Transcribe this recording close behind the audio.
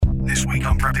week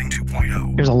on Prepping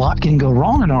 2.0. There's a lot can go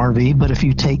wrong in an RV, but if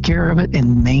you take care of it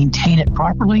and maintain it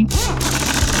properly,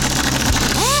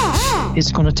 it's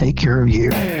going to take care of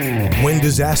you. When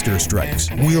disaster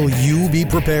strikes, will you be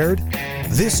prepared?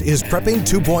 This is Prepping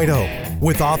 2.0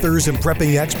 with authors and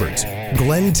prepping experts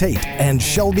Glenn Tate and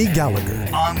Shelby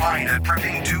Gallagher. Online at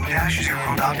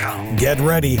prepping2-0.com. Get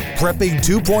ready. Prepping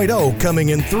 2.0 coming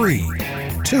in 3,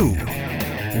 2,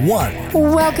 1.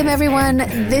 Welcome, everyone.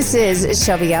 This is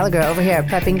Shelby Gallagher over here at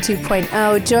Prepping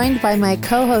 2.0, joined by my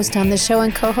co-host on the show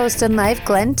and co-host in life,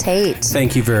 Glenn Tate.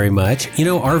 Thank you very much. You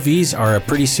know, RVs are a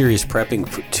pretty serious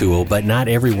prepping tool, but not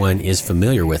everyone is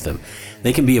familiar with them.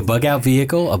 They can be a bug-out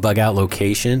vehicle, a bug-out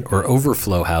location, or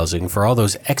overflow housing for all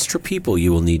those extra people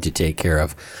you will need to take care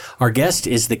of. Our guest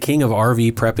is the king of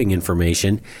RV prepping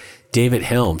information, David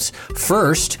Helms.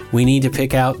 First, we need to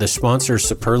pick out the sponsor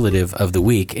superlative of the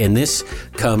week, and this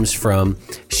comes from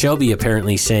Shelby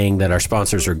apparently saying that our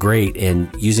sponsors are great and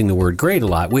using the word great a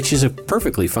lot, which is a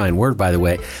perfectly fine word, by the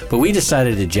way, but we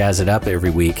decided to jazz it up every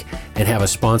week and have a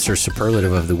sponsor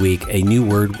superlative of the week, a new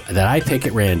word that I pick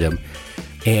at random,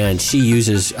 and she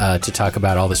uses to talk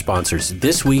about all the sponsors.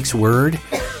 This week's word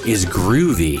is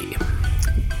groovy.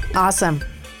 Awesome.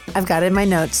 I've got it in my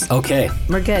notes. Okay.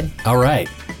 We're good. All right.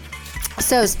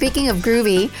 So speaking of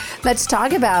groovy, let's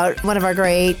talk about one of our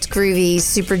great groovy,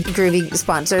 super groovy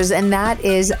sponsors, and that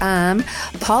is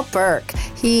Paul Burke.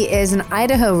 He is an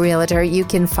Idaho realtor. You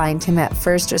can find him at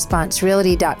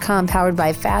firstresponserealty.com, powered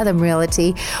by Fathom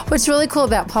Realty. What's really cool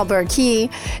about Paul Burke, he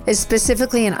is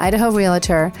specifically an Idaho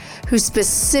realtor who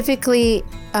specifically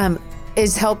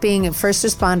is helping first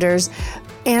responders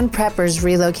and preppers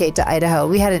relocate to Idaho.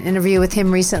 We had an interview with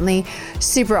him recently.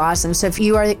 Super awesome. So if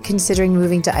you are considering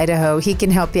moving to Idaho, he can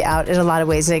help you out in a lot of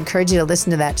ways. I encourage you to listen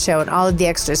to that show and all of the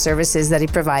extra services that he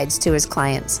provides to his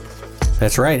clients.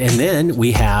 That's right. And then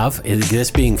we have, this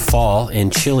being fall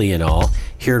and chilly and all,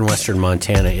 here in western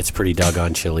Montana, it's pretty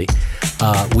doggone chilly.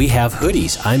 We have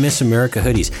hoodies, I Miss America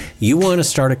hoodies. You want to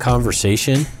start a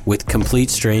conversation with complete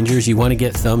strangers? You want to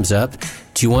get thumbs up?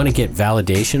 Do you want to get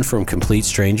validation from complete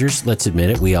strangers? Let's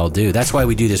admit it, we all do. That's why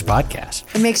we do this podcast.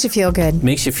 It makes you feel good.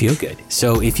 Makes you feel good.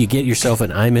 So if you get yourself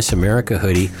an I Miss America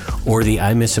hoodie or the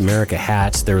I Miss America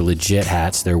hats, they're legit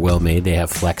hats. They're well made. They have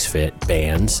flex fit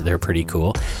bands. They're pretty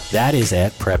cool. That is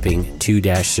at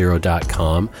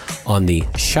prepping2-0.com on the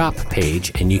shop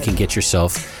page, and you can get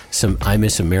yourself some I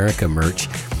Miss America merch.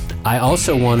 I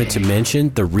also wanted to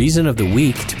mention the reason of the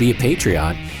week to be a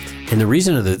Patreon, and the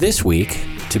reason of this week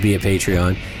to be a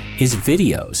Patreon is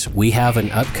videos. We have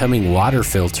an upcoming water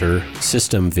filter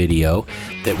system video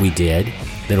that we did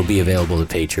that'll be available to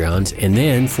Patreons. And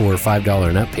then for $5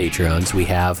 and up Patreons, we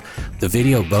have the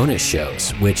video bonus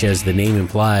shows, which, as the name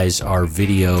implies, are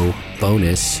video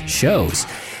bonus shows.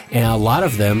 And a lot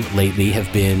of them lately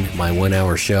have been my 1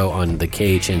 hour show on the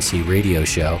KHNC radio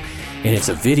show. And it's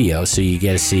a video, so you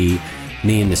get to see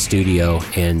me in the studio,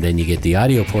 and then you get the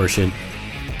audio portion.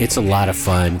 It's a lot of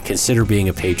fun. Consider being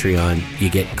a Patreon.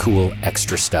 You get cool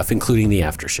extra stuff, including the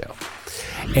after show.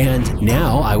 And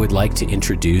now I would like to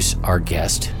introduce our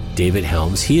guest, David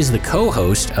Helms. He is the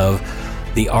co-host of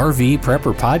the RV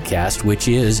Prepper podcast, which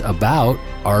is about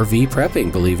RV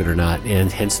prepping, believe it or not,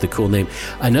 and hence the cool name.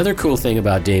 Another cool thing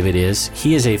about David is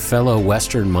he is a fellow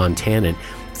Western Montanan.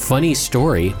 Funny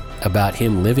story about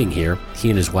him living here, he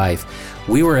and his wife.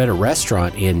 We were at a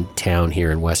restaurant in town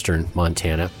here in Western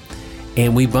Montana,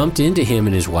 and we bumped into him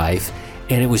and his wife,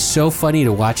 and it was so funny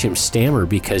to watch him stammer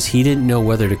because he didn't know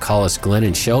whether to call us Glenn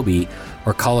and Shelby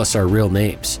or call us our real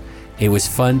names. It was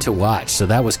fun to watch, so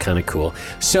that was kind of cool.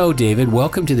 So, David,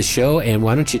 welcome to the show, and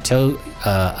why don't you tell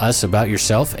us about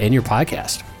yourself and your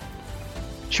podcast?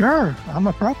 Sure, I'm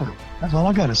a prepper. That's all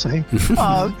I got to say.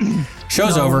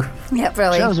 Show's over. Yeah,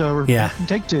 really. Show's over. Yeah.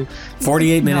 Take two.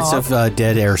 48 minutes of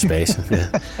dead airspace.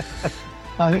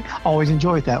 I always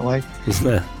enjoy it that way.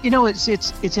 You know, it's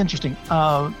interesting.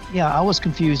 Yeah, I was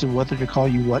confused of whether to call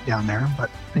you what down there, but,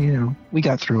 you know, we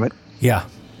got through it. Yeah.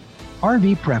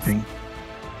 RV prepping.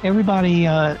 Everybody's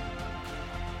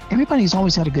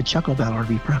always had a good chuckle about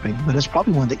RV prepping, but it's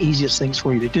probably one of the easiest things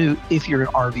for you to do if you're an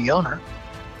RV owner.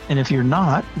 And if you're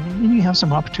not, then you have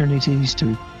some opportunities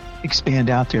to expand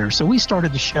out there. So we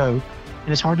started the show,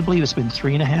 and it's hard to believe it's been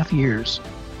 3.5 years.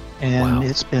 And Wow.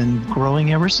 It's been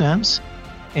growing ever since.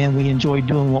 And we enjoy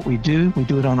doing what we do. We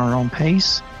do it on our own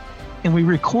pace. And we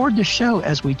record the show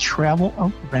as we travel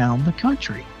around the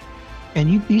country. And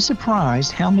you'd be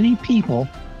surprised how many people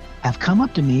have come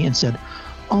up to me and said,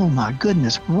 "Oh my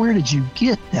goodness, where did you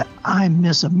get that I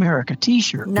Miss America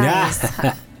t-shirt?" Nice.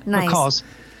 Nice. Because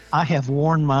I have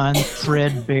worn mine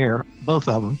threadbare, both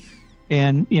of them.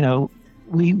 And, you know,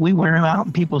 we wear them out,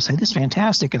 and people say, "This is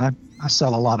fantastic," and I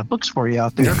sell a lot of books for you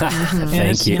out there.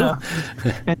 Thank you.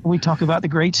 And we talk about the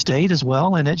great state as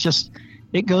well, and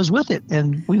it goes with it.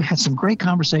 And we've had some great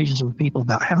conversations with people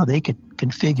about how they could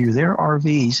configure their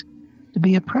RVs to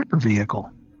be a prepper vehicle.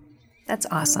 That's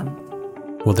awesome.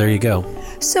 Well, there you go.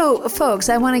 So, folks,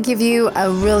 I want to give you a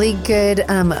really good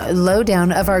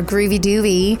lowdown of our Groovy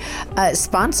Doovy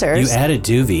sponsors. You added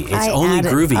Doovy. It's only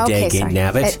Groovy Day, Gabe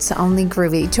Nabbit. It's only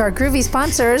Groovy. To our Groovy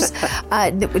sponsors,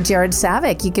 Jared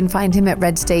Savick. You can find him at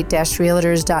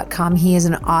redstate-realtors.com. He is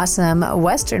an awesome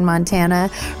Western Montana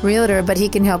realtor, but he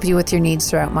can help you with your needs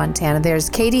throughout Montana.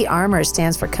 There's KD Armor,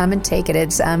 stands for Come and Take It.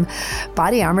 It's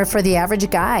body armor for the average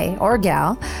guy or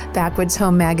gal. Backwoods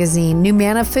Home Magazine.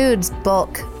 Numana Foods, bulk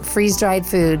freeze-dried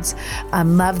foods.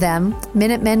 Love them.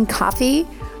 Minutemen Coffee.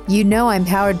 You know I'm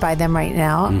powered by them right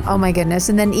now. Mm-hmm. Oh my goodness.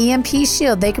 And then EMP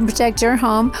Shield. They can protect your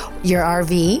home, your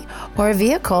RV, or a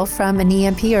vehicle from an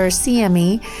EMP or a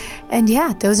CME. And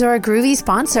yeah, those are our Groovy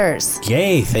sponsors.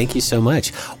 Yay. Thank you so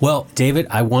much. Well, David,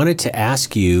 I wanted to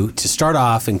ask you to start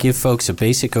off and give folks a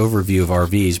basic overview of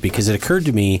RVs, because it occurred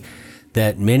to me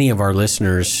that many of our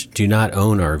listeners do not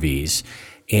own RVs.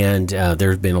 And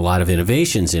there have been a lot of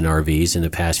innovations in RVs in the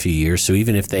past few years. So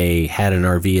even if they had an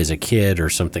RV as a kid or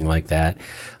something like that,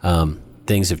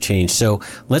 things have changed. So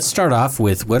let's start off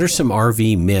with, what are some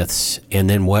RV myths, and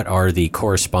then what are the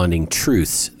corresponding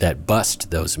truths that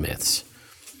bust those myths?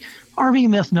 RV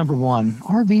myth number one: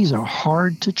 RVs are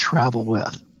hard to travel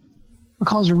with,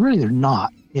 because they're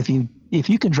not. If you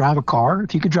can drive a car,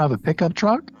 if you can drive a pickup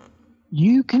truck,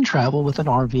 you can travel with an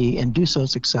RV and do so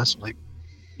successfully.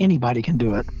 Anybody can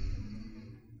do it.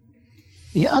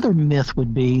 The other myth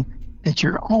would be that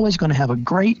you're always going to have a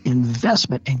great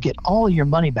investment and get all of your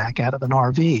money back out of an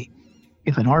RV.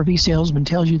 If an RV salesman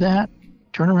tells you that,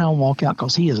 turn around and walk out,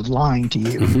 because he is lying to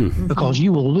you, because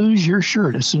you will lose your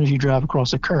shirt as soon as you drive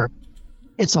across a curb.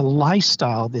 It's a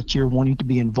lifestyle that you're wanting to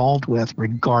be involved with,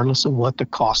 regardless of what the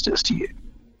cost is to you.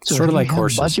 So sort of like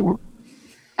horses.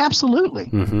 Absolutely.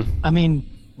 Mm-hmm. I mean,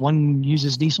 one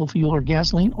uses diesel fuel or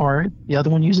gasoline, or the other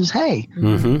one uses hay.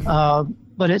 Mm-hmm.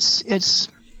 But it's just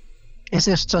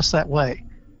that way.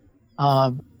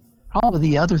 Probably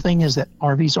the other thing is that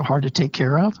RVs are hard to take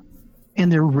care of,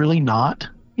 and they're really not.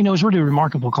 It's really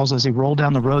remarkable, because as they roll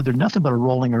down the road, they're nothing but a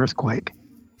rolling earthquake.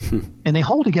 And they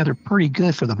hold together pretty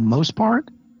good for the most part.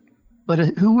 But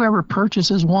whoever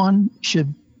purchases one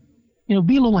should, be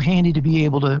a little handy to be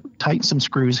able to tighten some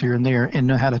screws here and there and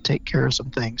know how to take care of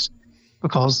some things.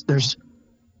 Because there's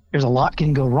a lot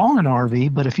can go wrong in an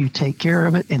RV, but if you take care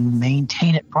of it and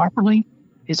maintain it properly,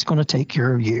 it's going to take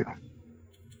care of you.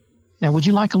 Now, would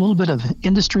you like a little bit of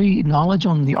industry knowledge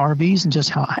on the RVs and just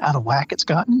how out of whack it's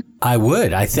gotten? I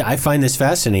would. I find this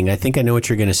fascinating. I think I know what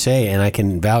you're going to say, and I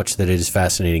can vouch that it is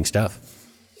fascinating stuff.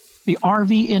 The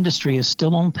RV industry is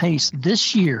still on pace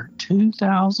this year,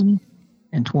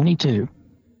 2022,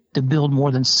 to build more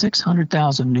than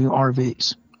 600,000 new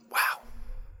RVs.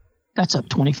 That's up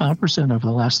 25% over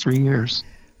the last 3 years.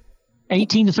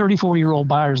 18 to 34-year-old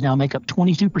buyers now make up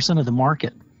 22% of the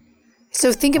market.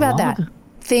 So think about that.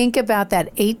 Think about that,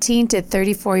 18 to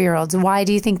 34-year-olds. Why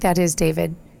do you think that is,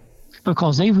 David?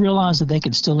 Because they've realized that they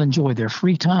can still enjoy their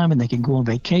free time, and they can go on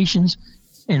vacations.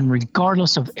 And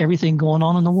regardless of everything going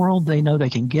on in the world, they know they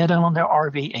can get out on their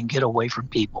RV and get away from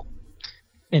people.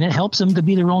 And it helps them to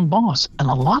be their own boss. And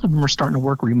a lot of them are starting to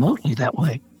work remotely that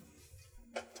way.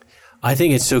 I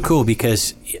think it's so cool,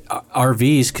 because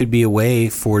RVs could be a way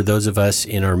for those of us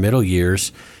in our middle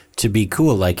years to be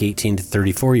cool, like 18 to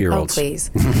 34-year-olds. Oh, please.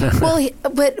 Well,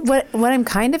 but what I'm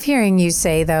kind of hearing you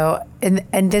say, though,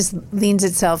 and this leans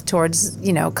itself towards,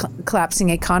 collapsing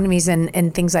economies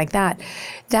and things like that,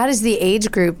 that is the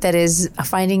age group that is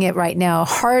finding it right now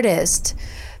hardest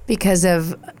because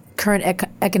of current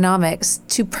economics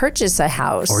to purchase a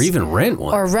house, or even rent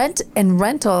one, or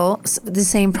rental, the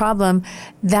same problem.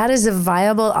 That is a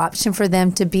viable option for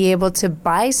them to be able to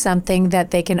buy something that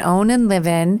they can own and live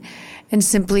in, and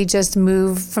simply just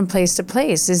move from place to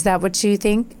place. Is that what you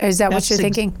think? Or is that what you're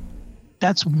thinking?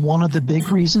 That's one of the big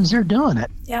reasons they're doing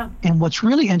it. Yeah. And what's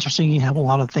really interesting, you have a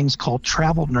lot of things called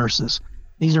travel nurses.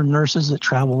 These are nurses that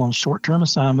travel on short-term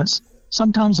assignments,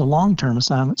 sometimes a long-term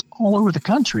assignments, all over the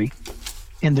country.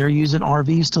 And they're using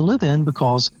RVs to live in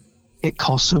because it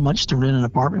costs so much to rent an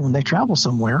apartment when they travel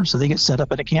somewhere. So they get set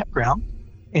up at a campground,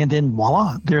 and then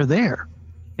voila, they're there.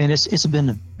 And it's been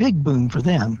a big boom for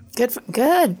them.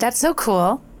 Good. That's so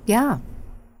cool. Yeah.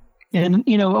 And,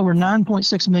 over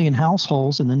 9.6 million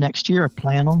households in the next year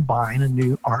plan on buying a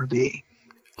new RV.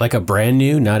 Like a brand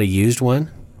new, not a used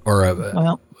one? or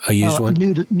a used one?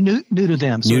 New to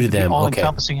them. So New to them, all okay.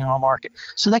 encompassing in our market.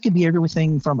 So that could be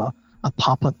everything from a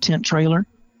pop-up tent trailer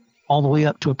all the way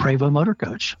up to a Prevost motor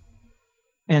coach.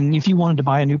 And if you wanted to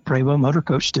buy a new Prevost motor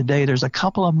coach today, there's a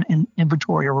couple of them in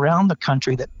inventory around the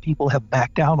country that people have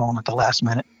backed out on at the last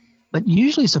minute. But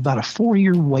usually it's about a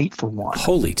 4-year wait for one.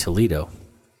 Holy Toledo.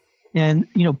 And,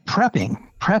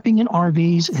 prepping in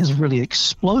RVs has really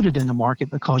exploded in the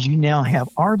market because you now have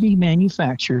RV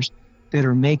manufacturers that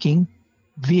are making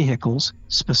vehicles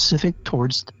specific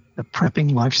towards the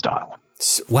prepping lifestyle.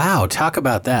 Wow. Talk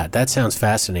about that. That sounds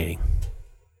fascinating.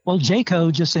 Well,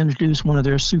 Jayco just introduced one of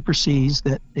their Super Cs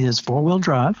that is 4-wheel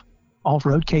drive,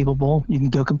 off-road capable. You can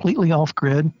go completely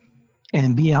off-grid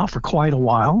and be out for quite a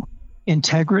while.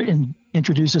 Integra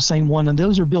introduced the same one, and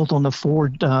those are built on the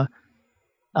Ford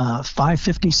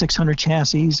 550, 600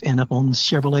 chassis and up on the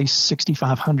Chevrolet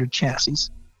 6500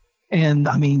 chassis. And,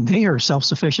 they are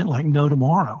self-sufficient like no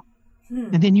tomorrow.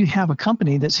 And then you have a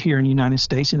company that's here in the United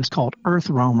States, and it's called Earth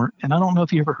Roamer. And I don't know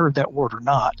if you ever heard that word or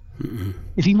not. Mm-mm.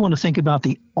 If you want to think about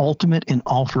the ultimate in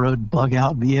off-road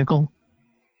bug-out vehicle,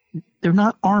 they're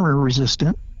not armor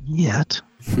resistant yet,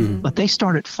 but they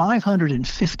start at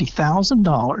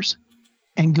 $550,000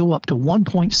 and go up to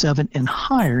 1.7 and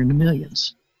higher in the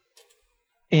millions.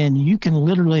 And you can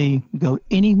literally go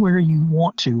anywhere you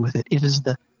want to with it. It is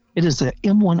the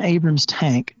M1 Abrams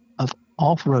tank of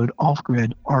off-road,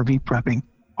 off-grid RV prepping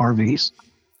RVs.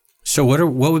 So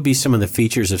what would be some of the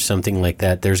features of something like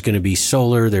that? There's going to be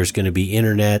solar, there's going to be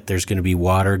internet, there's going to be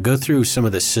water. Go through some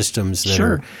of the systems that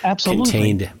are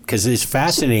contained, because it's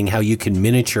fascinating how you can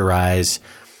miniaturize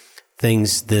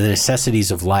things, the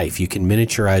necessities of life. You can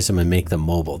miniaturize them and make them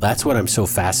mobile. That's what I'm so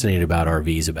fascinated about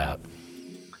RVs about.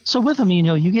 So with them,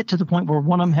 you get to the point where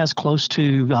one of them has close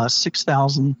to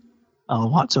 6,000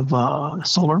 watts of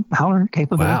solar power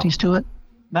capabilities to it.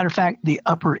 Matter of fact, the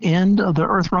upper end of the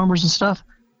Earth Roamers and stuff,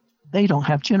 they don't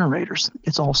have generators.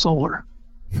 It's all solar.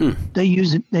 They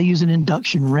use an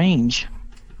induction range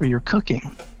for your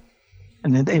cooking.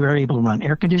 And then they were able to run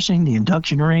air conditioning, the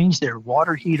induction range, their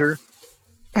water heater,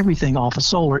 everything off of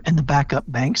solar and the backup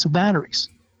banks of batteries.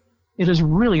 It is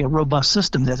really a robust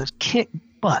system that has kicked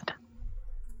butt.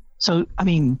 So,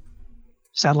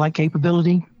 satellite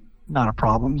capability, not a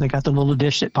problem. They got the little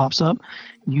dish that pops up.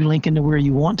 You link into where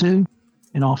you want to,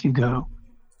 and off you go.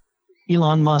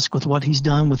 Elon Musk, with what he's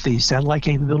done with the satellite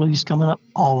capabilities coming up,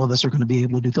 all of us are going to be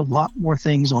able to do a lot more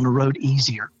things on the road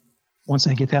easier once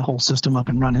they get that whole system up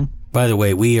and running. By the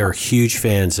way, we are huge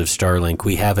fans of Starlink.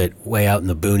 We have it way out in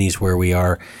the boonies where we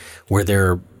are, where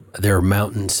there are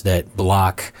mountains that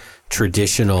block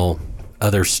traditional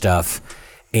other stuff.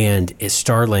 And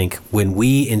Starlink, when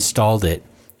we installed it,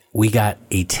 we got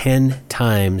a 10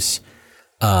 times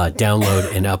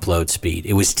download and upload speed.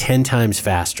 It was 10 times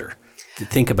faster.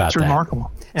 Think about that. It's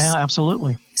remarkable. Yeah,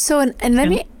 absolutely. So, and let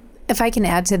me, if I can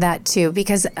add to that too,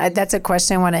 because that's a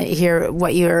question I want to hear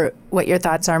what your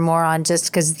thoughts are more on,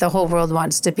 just because the whole world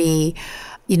wants to be,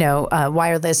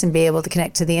 wireless and be able to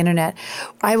connect to the internet.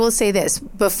 I will say this: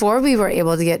 before we were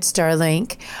able to get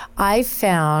Starlink, I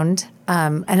found,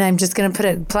 and I'm just going to put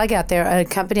a plug out there, a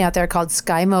company out there called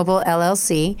Sky Mobile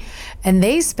LLC, and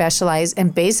they specialize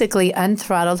in basically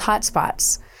unthrottled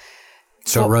hotspots.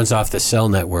 So it runs off the cell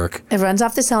network. It runs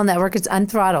off the cell network. It's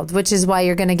unthrottled, which is why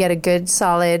you're going to get a good,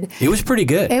 solid... It was pretty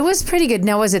good. It was pretty good.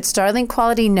 Now, was it Starlink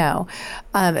quality? No.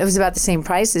 It was about the same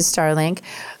price as Starlink.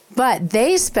 But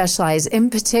they specialize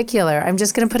in particular, I'm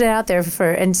just going to put it out there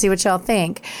and see what y'all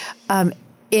think,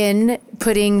 in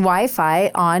putting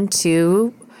Wi-Fi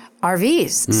onto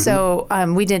RVs. Mm-hmm. So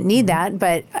we didn't need that,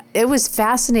 but it was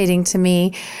fascinating to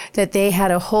me that they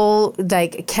had a whole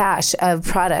cache of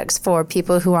products for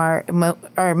people who are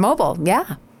mobile.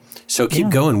 Yeah. So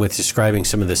keep going with describing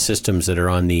some of the systems that are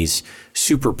on these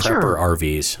super prepper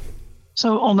RVs.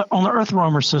 So on the Earth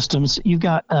Roamer systems, you've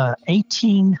got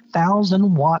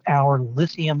 18,000 watt-hour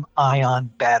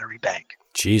lithium-ion battery bank.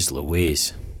 Jeez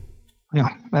Louise. Yeah,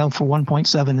 well, for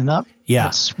 1.7 and up,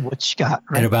 that's what you got.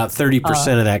 Right? And about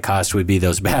 30% of that cost would be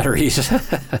those batteries.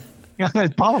 Yeah,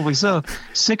 probably so. I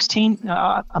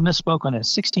misspoke on it.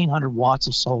 1,600 watts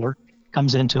of solar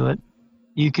comes into it.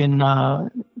 You can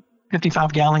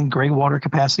 55-gallon gray water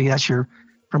capacity. That's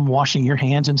from washing your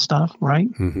hands and stuff, right?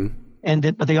 Mm-hmm.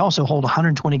 But they also hold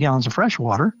 120 gallons of fresh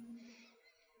water,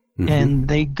 and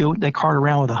they cart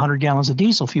around with 100 gallons of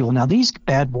diesel fuel. Now these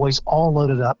bad boys all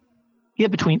loaded up get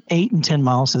between 8 and 10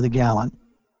 miles to the gallon,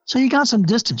 so you got some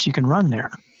distance you can run there.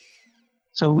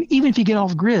 So even if you get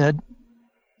off grid,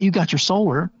 you got your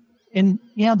solar, and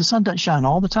the sun doesn't shine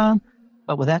all the time,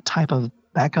 but with that type of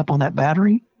backup on that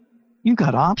battery, you've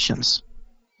got options.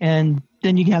 And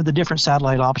then you have the different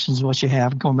satellite options, what you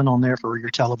have going on there for your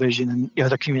television and your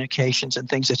other communications and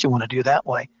things that you want to do that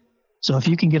way. So if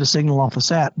you can get a signal off the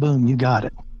sat, boom, you got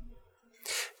it.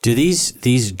 Do these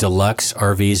deluxe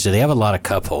RVs, do they have a lot of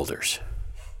cup holders?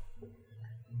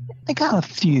 They got a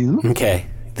few. Okay.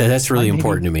 That's really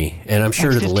important to me. And I'm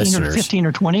sure to the listeners. 15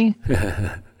 or 20.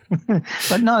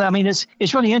 But no, I mean, it's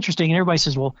really interesting. And everybody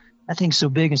says, well, that thing's so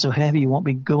big and so heavy, you won't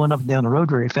be going up and down the road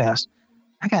very fast.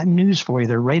 I got news for you.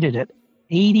 They're rated at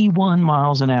 81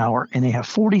 miles an hour, and they have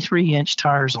 43-inch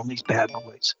tires on these bad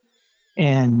boys.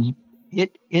 And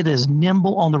it is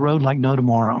nimble on the road like no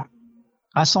tomorrow.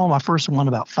 I saw my first one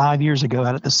about 5 years ago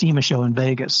out at the SEMA show in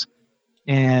Vegas,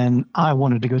 and I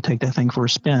wanted to go take that thing for a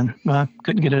spin. I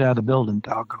couldn't get it out of the building,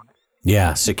 doggone it.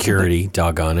 Yeah, security,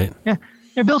 doggone it. Yeah,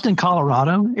 they're built in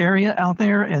Colorado area out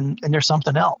there, and they're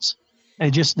something else.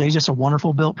 They're just a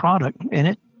wonderful built product,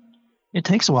 and it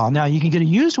takes a while. Now you can get a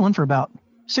used one for about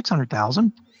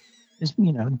 $600,000. These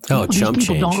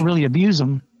people don't really abuse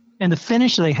them, and the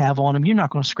finish they have on them, you're not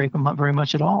going to scrape them up very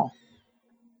much at all.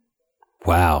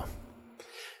 Wow.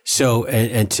 So,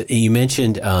 you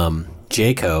mentioned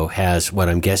Jayco has what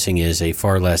I'm guessing is a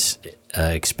far less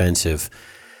expensive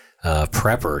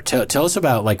prepper. Tell us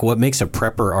about like what makes a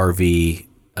prepper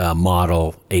RV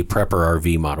model a prepper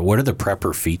RV model. What are the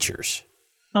prepper features?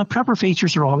 Prepper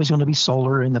features are always going to be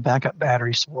solar and the backup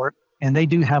battery support, and they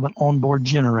do have an onboard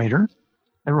generator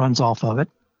that runs off of it.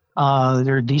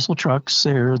 They're diesel trucks.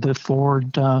 They're the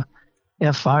Ford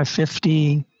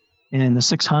F550 and the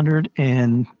 600,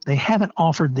 and they haven't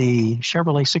offered the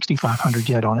Chevrolet 6500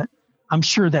 yet on it. I'm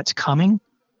sure that's coming.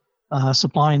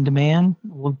 Supply and demand,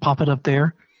 we'll pop it up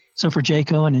there. So for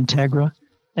Jayco and Integra,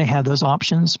 they have those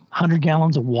options, 100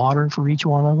 gallons of water for each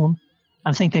one of them.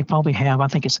 I think they probably have,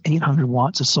 it's 800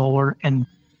 watts of solar, and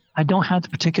I don't have the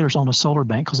particulars on the solar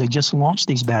bank because they just launched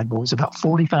these bad boys about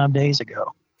 45 days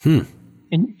ago.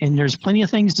 And there's plenty of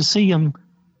things to see them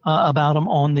about them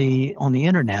on the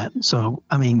internet. So,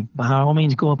 I mean, by all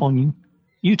means, go up on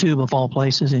YouTube of all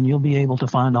places, and you'll be able to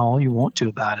find all you want to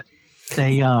about it.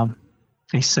 They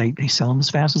say they sell them as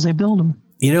fast as they build them.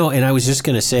 And I was just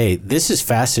going to say, this is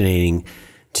fascinating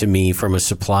to me from a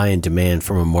supply and demand,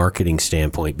 from a marketing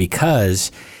standpoint,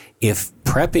 because if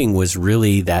prepping was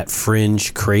really that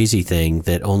fringe crazy thing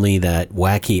that only that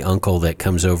wacky uncle that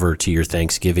comes over to your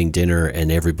Thanksgiving dinner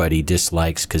and everybody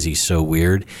dislikes because he's so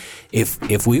weird,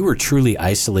 if we were truly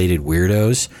isolated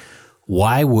weirdos,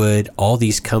 why would all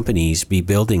these companies be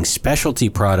building specialty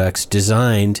products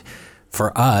designed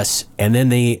for us, and then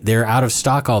they're out of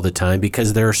stock all the time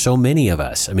because there are so many of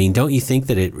us? I mean, don't you think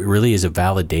that it really is a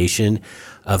validation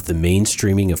of the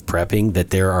mainstreaming of prepping that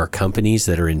there are companies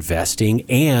that are investing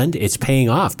and it's paying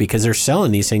off because they're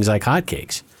selling these things like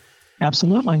hotcakes?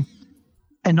 Absolutely.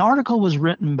 An article was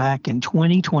written back in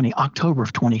 2020, October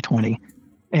of 2020,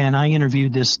 and I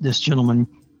interviewed this gentleman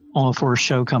for a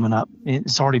show coming up.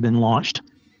 It's already been launched,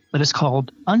 but it's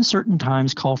called Uncertain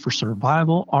Times Call for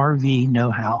Survival RV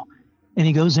Know-How. And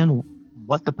he goes in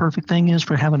what the perfect thing is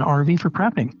for having an RV for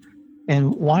prepping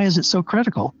and why is it so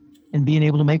critical in being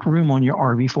able to make room on your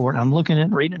RV for it. I'm looking at it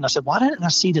and reading it, and I said, why didn't I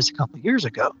see this a couple of years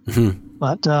ago? Mm-hmm.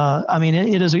 But,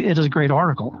 it is a great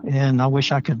article, and I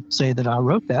wish I could say that I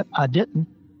wrote that. I didn't.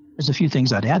 There's a few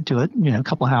things I'd add to it, a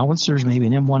couple of howitzers, maybe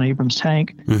an M1 Abrams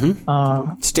tank.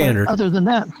 Mm-hmm. Standard. Other than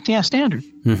that, yeah, standard.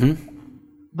 Mm-hmm.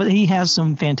 But he has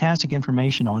some fantastic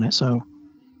information on it, so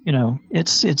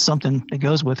it's something that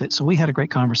goes with it. So we had a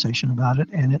great conversation about it,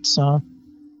 and it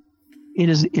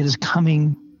is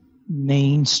coming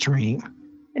mainstream.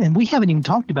 And we haven't even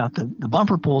talked about the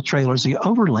bumper pull trailers, the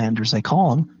overlanders they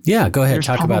call them. Yeah, go ahead,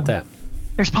 talk about that.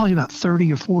 There's probably about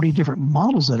 30 or 40 different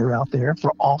models that are out there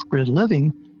for off-grid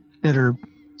living that are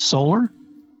solar.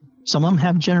 Some of them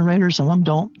have generators, some of them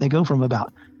don't. They go from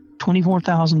about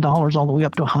 $24,000 all the way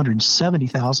up to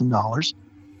 $170,000.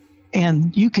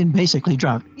 And you can basically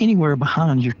drive anywhere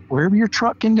behind wherever your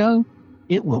truck can go,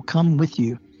 it will come with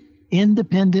you.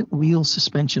 Independent wheel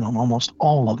suspension on almost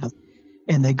all of them.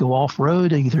 And they go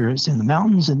off-road, either it's in the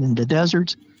mountains and in the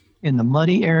deserts, in the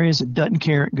muddy areas, it doesn't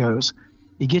care, it goes.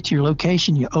 You get to your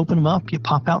location, you open them up, you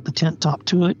pop out the tent top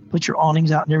to it, put your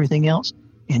awnings out and everything else,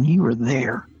 and you are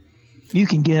there. You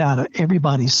can get out of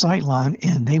everybody's sight line,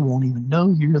 and they won't even know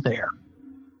you're there.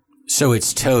 So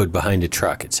it's towed behind a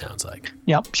truck, it sounds like.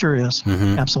 Yep, sure is.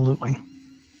 Mm-hmm. Absolutely.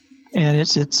 And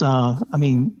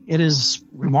it is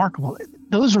remarkable.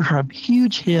 Those are a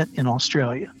huge hit in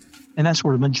Australia, and that's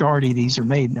where the majority of these are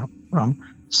made from.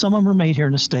 Some of them are made here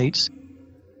in the States.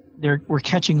 We're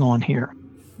catching on here.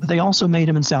 But they also made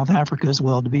them in South Africa as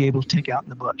well to be able to take out in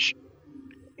the bush.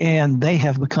 And they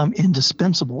have become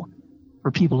indispensable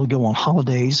for people to go on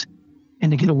holidays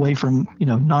and to get away from,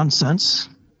 nonsense,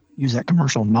 use that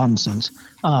commercial nonsense,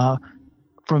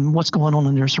 from what's going on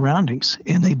in their surroundings.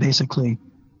 And they basically,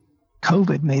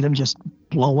 COVID made them just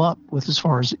blow up with as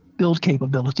far as build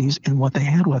capabilities and what they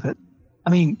had with it. I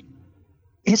mean,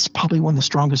 it's probably one of the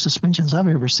strongest suspensions I've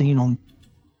ever seen on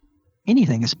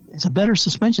anything. It's a better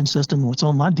suspension system than what's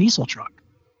on my diesel truck.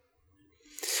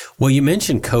 Well, you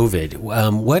mentioned COVID.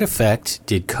 What effect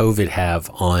did COVID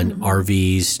have on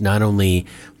RVs, not only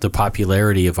the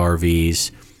popularity of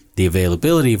RVs, the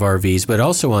availability of RVs, but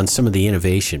also on some of the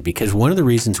innovation? Because one of the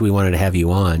reasons we wanted to have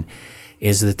you on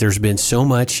is that there's been so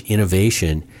much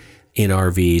innovation in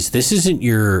RVs. This isn't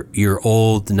your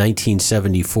old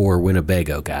 1974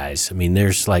 Winnebago, guys. I mean,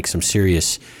 there's like some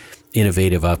serious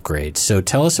innovative upgrades. So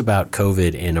tell us about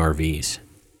COVID and RVs.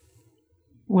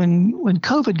 When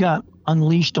COVID got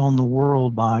unleashed on the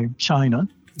world by China.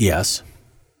 Yes.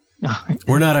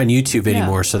 We're not on YouTube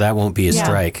anymore, so that won't be a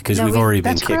strike because we've already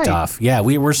been kicked off. Yeah,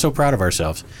 we're so proud of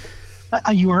ourselves.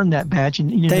 You earned that badge,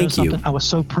 and Thank you. I was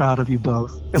so proud of you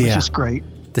both. It was just great.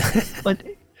 But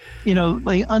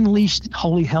they unleashed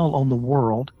holy hell on the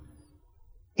world,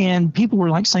 and people were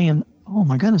like saying, "Oh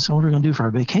my goodness, what are we going to do for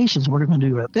our vacations? What are we going to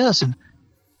do about this?" And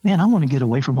man, I want to get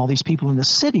away from all these people in the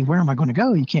city. Where am I going to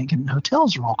go? You can't get in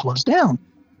hotels; they're all closed down.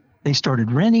 They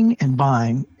started renting and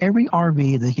buying every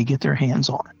RV they could get their hands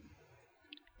on.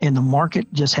 And the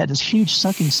market just had this huge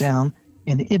sucking sound,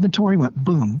 and the inventory went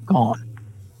boom, gone.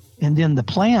 And then the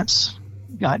plants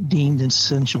got deemed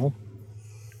essential,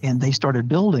 and they started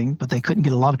building, but they couldn't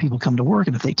get a lot of people come to work.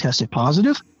 And if they tested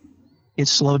positive, it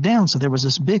slowed down. So there was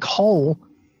this big hole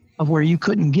of where you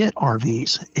couldn't get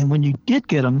RVs. And when you did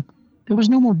get them, there was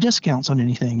no more discounts on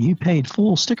anything. You paid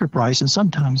full sticker price and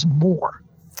sometimes more.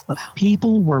 But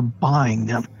people were buying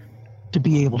them to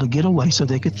be able to get away so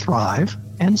they could thrive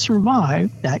and survive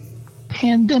that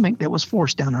pandemic that was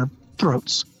forced down our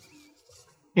throats.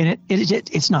 And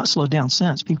it's not slowed down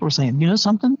since. People are saying, you know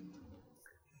something?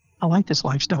 I like this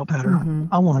lifestyle better. Mm-hmm.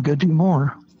 I want to go do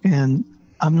more. And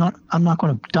I'm not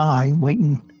going to die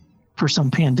waiting for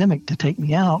some pandemic to take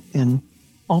me out. And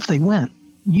off they went.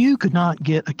 You could not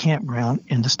get a campground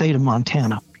in the state of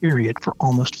Montana, period, for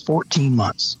almost 14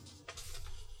 months.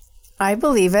 I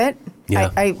believe it. Yeah.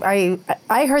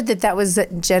 I heard that was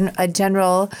a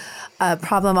general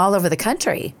problem all over the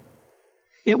country.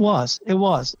 It was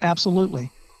absolutely.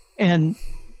 And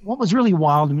what was really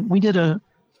wild, we did a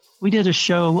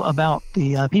show about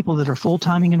the people that are full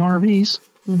timing in RVs.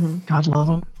 Mm-hmm. God love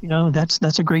them.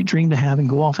 That's a great dream to have and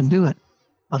go off and do it.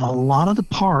 But a lot of the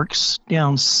parks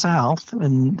down south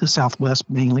and the Southwest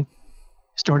mainly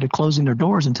started closing their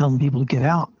doors and telling people to get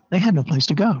out. They had no place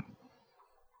to go.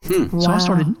 Wow.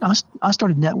 So I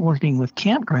started networking with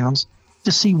campgrounds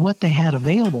to see what they had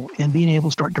available and being able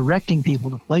to start directing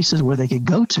people to places where they could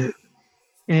go to.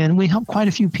 And we helped quite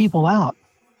a few people out.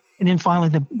 And then finally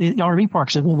the RV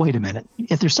park said, well, wait a minute.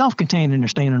 If they're self-contained and they're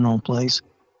staying in their own place,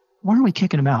 why are we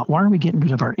kicking them out? Why are we getting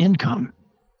rid of our income?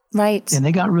 Right. And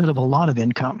they got rid of a lot of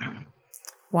income.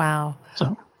 Wow.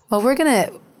 So, well,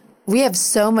 we have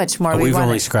so much more. We've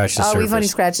only scratched the surface. We've only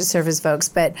scratched the surface, folks.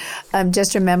 But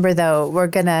just remember, though, we're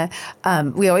going to,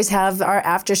 we always have our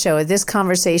after show. This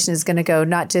conversation is going to go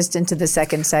not just into the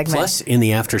second segment. Plus, in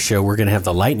the after show, we're going to have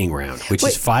the lightning round, which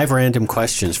is 5 random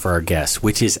questions for our guests,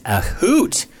 which is a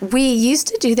hoot. We used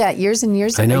to do that years and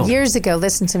years ago.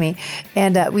 Listen to me.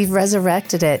 And we've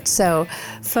resurrected it. So,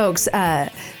 folks,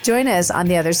 join us on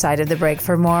the other side of the break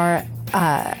for more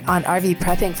on RV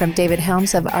Prepping from David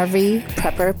Helms of RV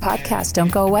Prepper Podcast. Don't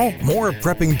go away. More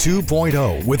Prepping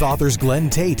 2.0 with authors Glenn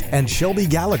Tate and Shelby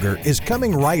Gallagher is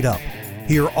coming right up.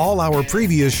 Hear all our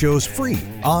previous shows free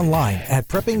online at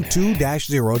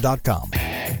prepping2-0.com.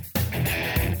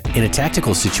 In a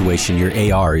tactical situation, your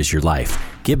AR is your life.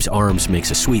 Gibbs Arms makes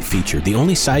a sweet feature, the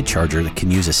only side charger that can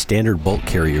use a standard bolt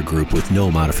carrier group with no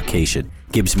modification.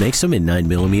 Gibbs makes them in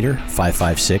 9mm,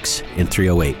 5.56, and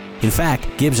 308. In fact,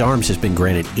 Gibbs Arms has been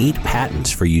granted 8 patents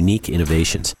for unique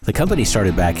innovations. The company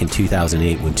started back in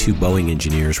 2008 when 2 Boeing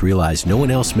engineers realized no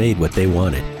one else made what they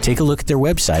wanted. Take a look at their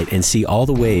website and see all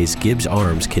the ways Gibbs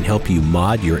Arms can help you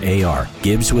mod your AR.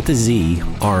 Gibbs with a Z,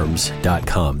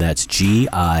 arms.com. That's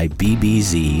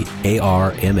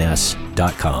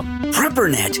GIBBZARMS.com.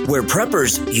 PrepperNet, where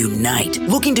preppers unite.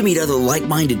 Looking to meet other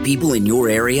like-minded people in your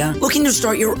area? Looking to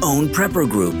start your own prepper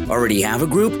group? Already have a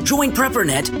group? Join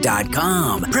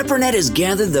PrepperNet.com. PrepperNet PrepperNet has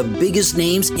gathered the biggest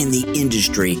names in the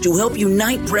industry to help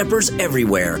unite preppers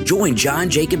everywhere. Join John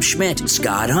Jacob Schmidt,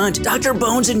 Scott Hunt, Dr.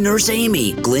 Bones and Nurse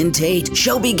Amy, Glenn Tate,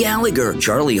 Shelby Gallagher,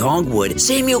 Charlie Hogwood,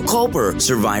 Samuel Culper,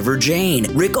 Survivor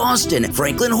Jane, Rick Austin,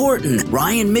 Franklin Horton,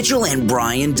 Ryan Mitchell, and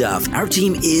Brian Duff. Our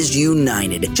team is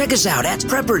united. Check us out at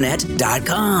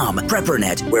PrepperNet.com.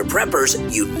 PrepperNet, where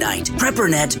preppers unite.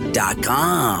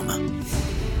 PrepperNet.com.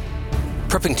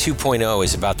 Prepping 2.0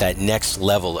 is about that next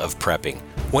level of prepping.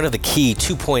 One of the key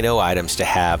 2.0 items to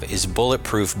have is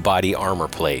bulletproof body armor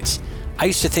plates. I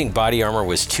used to think body armor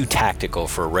was too tactical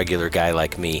for a regular guy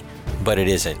like me, but it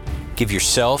isn't. Give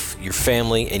yourself, your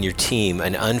family, and your team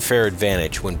an unfair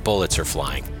advantage when bullets are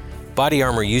flying. Body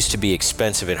armor used to be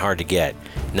expensive and hard to get.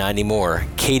 Not anymore.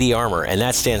 KD Armor, and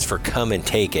that stands for Come and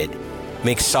Take It,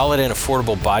 makes solid and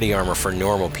affordable body armor for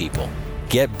normal people.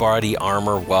 Get body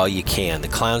armor while you can. The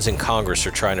clowns in Congress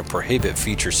are trying to prohibit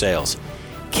future sales.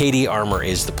 KD Armor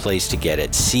is the place to get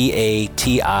it.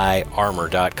 CATI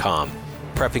armor.com.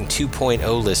 Prepping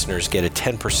 2.0 listeners get a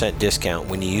 10% discount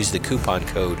when you use the coupon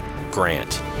code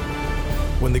GRANT.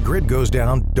 When the grid goes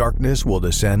down, darkness will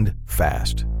descend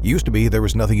fast. Used to be there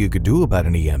was nothing you could do about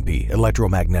an EMP,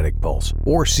 electromagnetic pulse,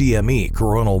 or CME,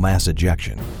 coronal mass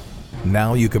ejection.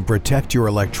 Now you can protect your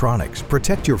electronics,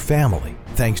 protect your family,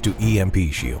 thanks to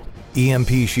EMP Shield. EMP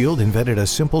Shield invented a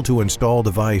simple-to-install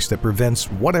device that prevents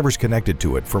whatever's connected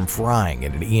to it from frying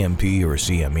in an EMP or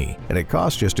CME, and it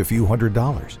costs just a few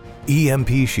 $100s.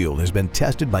 EMP Shield has been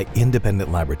tested by independent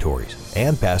laboratories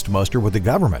and passed muster with the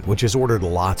government, which has ordered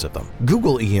lots of them.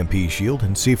 Google EMP Shield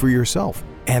and see for yourself.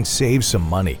 And save some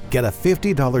money. Get a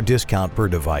 $50 discount per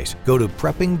device. Go to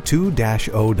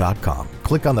prepping2-0.com.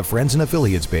 Click on the Friends and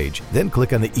Affiliates page, then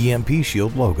click on the EMP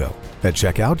Shield logo. At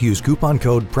checkout, use coupon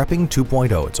code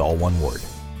PREPPING2.0. It's all one word.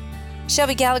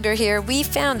 Shelby Gallagher here. We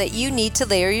found that you need to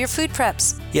layer your food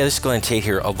preps. Yeah, this is Glenn Tate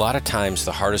here. A lot of times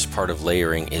the hardest part of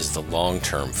layering is the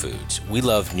long-term foods. We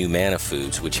love Numana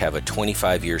foods, which have a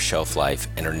 25-year shelf life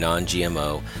and are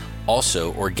non-GMO.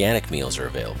 Also, organic meals are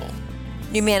available.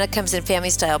 Numana comes in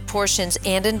family-style portions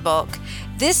and in bulk.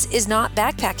 This is not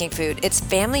backpacking food. It's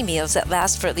family meals that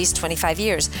last for at least 25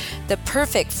 years. The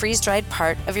perfect freeze-dried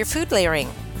part of your food layering.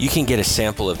 You can get a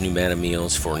sample of Numana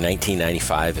meals for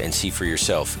 $19.95 and see for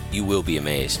yourself. You will be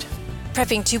amazed.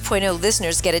 Prepping 2.0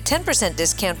 listeners get a 10%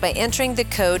 discount by entering the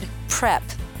code PREP.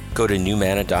 Go to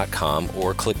Numana.com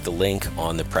or click the link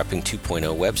on the Prepping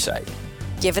 2.0 website.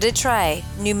 Give it a try.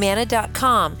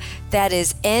 Numana.com. That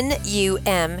is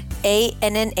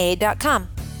NUMANNA.com.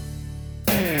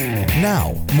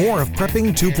 Now, more of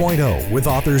Prepping 2.0 with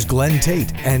authors Glenn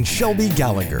Tate and Shelby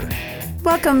Gallagher.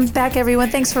 Welcome back,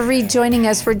 everyone. Thanks for rejoining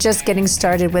us. We're just getting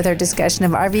started with our discussion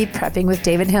of RV prepping with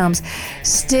David Helms.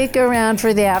 Stick around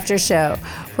for the after show.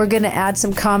 We're going to add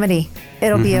some comedy.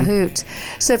 It'll be a hoot.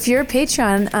 So if you're a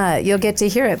Patreon, you'll get to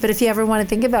hear it. But if you ever want to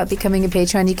think about becoming a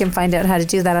Patreon, you can find out how to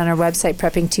do that on our website,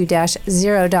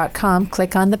 prepping2-0.com.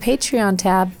 Click on the Patreon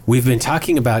tab. We've been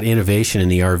talking about innovation in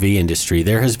the RV industry.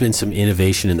 There has been some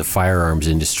innovation in the firearms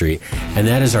industry, and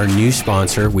that is our new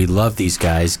sponsor. We love these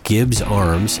guys, Gibbs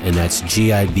Arms, and that's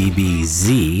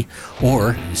GIBBZ,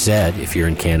 or Z if you're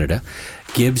in Canada.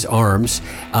 Gibbs Arms,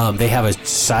 they have a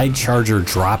side charger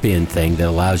drop-in thing that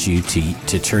allows you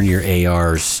to turn your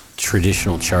AR's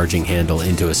traditional charging handle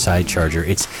into a side charger.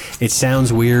 It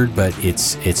sounds weird, but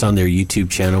it's on their YouTube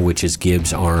channel, which is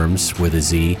Gibbs Arms with a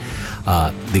Z.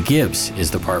 The Gibbs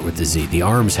is the part with the Z. The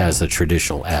Arms has the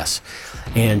traditional S.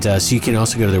 And so you can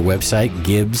also go to their website,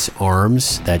 Gibbs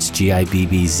Arms. That's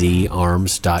GIBBZ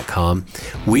arms.com.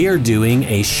 We are doing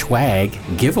a swag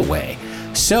giveaway.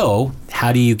 So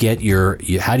how do you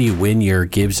win your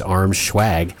Gibbs Arms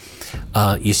swag?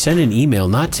 You send an email,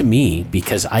 not to me,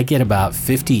 because I get about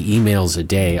 50 emails a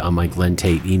day on my Glenn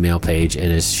Tate email page.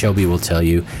 And as Shelby will tell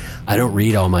you, I don't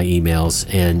read all my emails,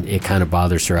 and it kind of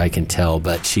bothers her, I can tell,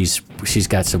 but she's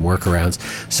got some workarounds.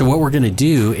 So what we're going to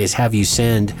do is have you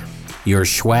send your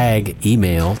swag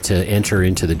email to enter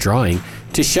into the drawing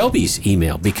to Shelby's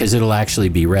email, because it'll actually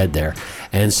be read there.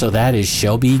 And so that is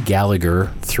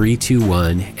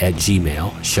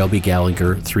ShelbyGallagher321@gmail,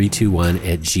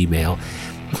 ShelbyGallagher321@gmail.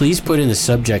 Please put in the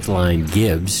subject line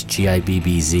Gibbs,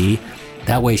 GIBBZ.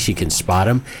 That way she can spot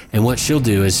them. And what she'll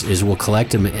do is we'll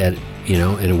collect them in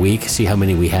a week, see how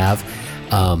many we have.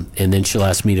 And then she'll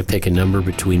ask me to pick a number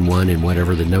between 1 and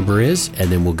whatever the number is, and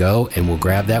then we'll go and we'll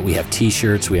grab that. We have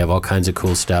t-shirts, we have all kinds of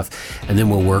cool stuff, and then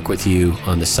we'll work with you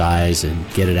on the size and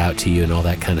get it out to you and all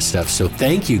that kind of stuff. So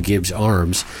thank you, Gibbs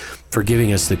Arms, for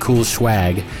giving us the cool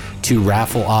swag to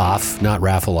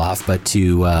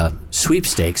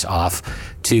sweepstakes off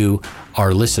to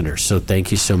our listeners. So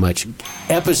thank you so much.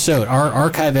 Our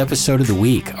archive episode of the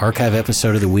week.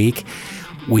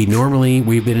 We've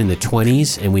been in the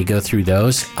 20s and we go through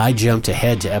those. I jumped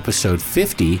ahead to episode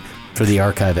 50 for the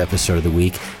archive episode of the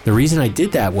week. The reason I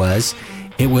did that was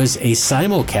it was a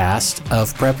simulcast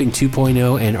of Prepping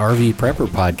 2.0 and RV Prepper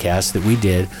podcast that we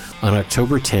did on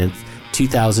October 10th,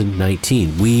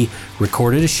 2019. We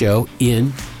recorded a show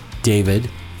in David's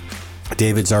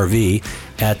RV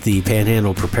at the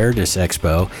Panhandle Preparedness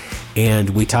Expo, and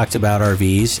we talked about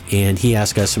RVs, and he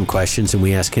asked us some questions and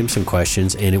we asked him some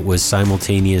questions, and it was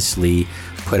simultaneously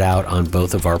put out on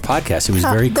both of our podcasts. It was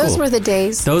very cool. Those were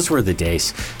the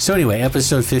days. So anyway,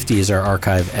 episode 50 is our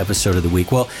archive episode of the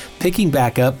week. Well, picking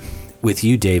back up with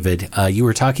you, David, you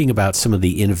were talking about some of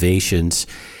the innovations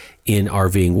in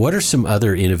RVing. What are some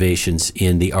other innovations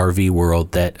in the RV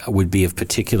world that would be of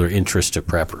particular interest to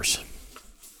preppers?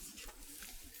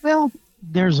 Well,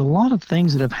 there's a lot of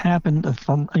things that have happened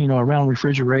from, around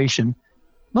refrigeration.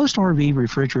 Most RV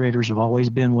refrigerators have always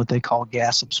been what they call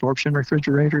gas absorption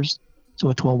refrigerators. So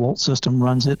a 12-volt system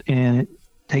runs it, and it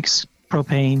takes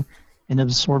propane and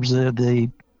absorbs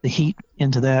the heat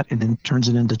into that and then turns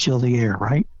it into chill the air,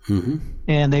 right? Mm-hmm.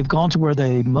 And they've gone to where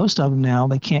most of them now,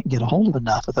 they can't get a hold of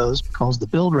enough of those because the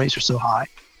build rates are so high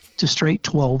to straight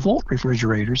 12-volt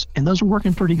refrigerators, and those are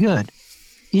working pretty good.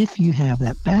 If you have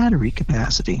that battery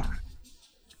capacity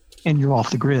and you're off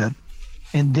the grid,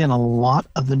 and then a lot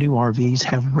of the new RVs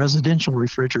have residential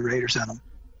refrigerators in them.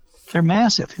 They're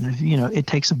massive, and it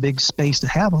takes a big space to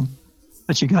have them,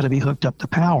 but you got to be hooked up to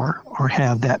power or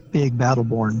have that big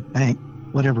Battleborn bank,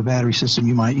 whatever battery system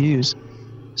you might use.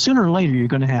 Sooner or later, you're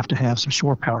going to have some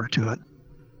shore power to it.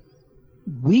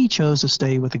 We chose to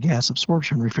stay with the gas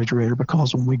absorption refrigerator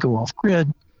because when we go off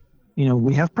grid,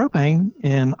 we have propane,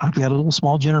 and I've got a little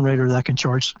small generator that I can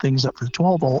charge things up for the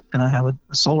 12 volt, and I have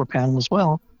a solar panel as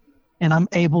well. And I'm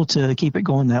able to keep it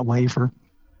going that way for,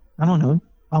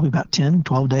 probably about 10,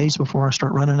 12 days before I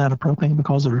start running out of propane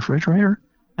because of the refrigerator.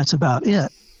 That's about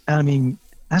it. I mean,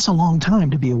 that's a long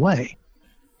time to be away.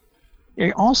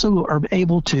 They also are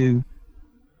able to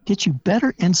get you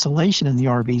better insulation in the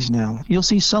RVs now. You'll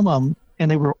see some of them,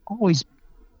 and they were always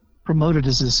promoted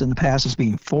as this in the past as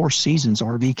being 4 seasons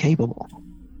RV capable.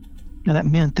 And that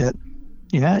meant that,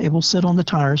 it will sit on the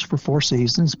tires for 4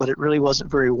 seasons, but it really wasn't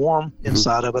very warm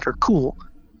inside of it or cool.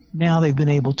 Now they've been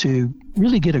able to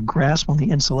really get a grasp on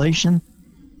the insulation.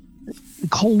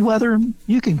 Cold weather,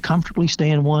 you can comfortably stay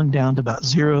in one down to about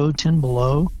 0, 10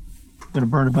 below. You're going to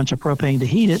burn a bunch of propane to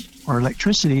heat it or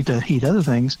electricity to heat other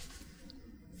things.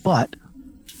 But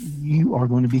you are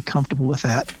going to be comfortable with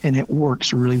that, and it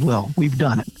works really well. We've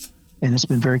done it, and it's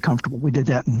been very comfortable. We did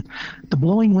that in the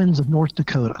blowing winds of North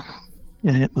Dakota,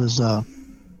 and it was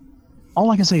all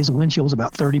I can say is the wind chill was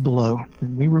about 30 below,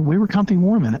 and we were comfy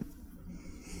warm in it.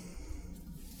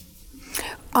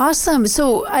 Awesome.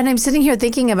 So, and I'm sitting here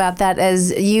thinking about that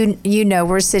as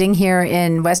we're sitting here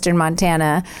in western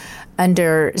Montana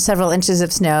under several inches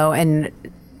of snow and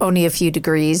only a few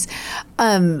degrees.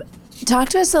 Talk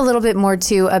to us a little bit more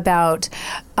too about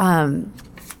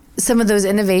some of those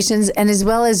innovations, and as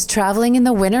well as traveling in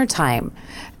the wintertime.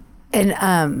 And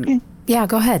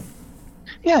go ahead.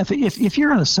 Yeah, if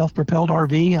you're in a self-propelled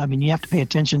RV, I mean, you have to pay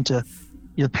attention to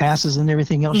the passes and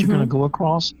everything else you're going to go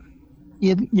across.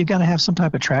 You got to have some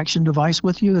type of traction device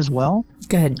with you as well.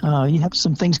 Good. You have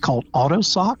some things called auto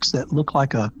socks that look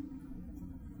like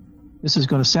this is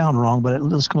going to sound wrong, but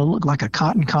it's going to look like a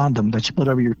cotton condom that you put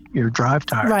over your drive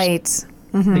tires. Right.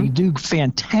 Mm-hmm. They do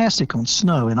fantastic on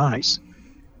snow and ice.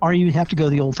 Or you have to go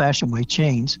the old-fashioned way,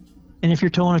 chains. And if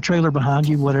you're towing a trailer behind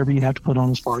you, whatever you have to put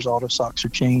on as far as auto socks or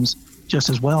chains, just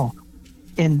as well.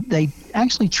 And they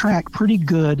actually track pretty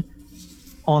good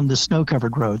on the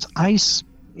snow-covered roads. Ice,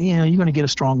 you're going to get a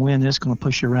strong wind, and it's going to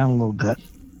push you around a little bit.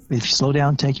 If you slow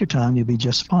down, take your time, you'll be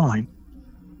just fine.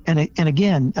 And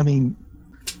again, I mean,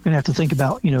 you're going to have to think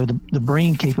about, the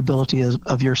brain capability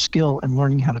of your skill and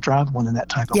learning how to drive one in that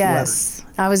type of weather. Yes,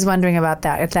 I was wondering about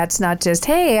that. If that's not just,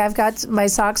 hey, I've got my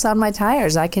socks on my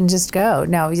tires, I can just go.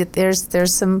 No,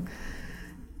 there's some,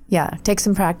 take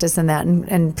some practice in that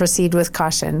and proceed with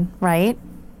caution, right?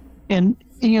 And,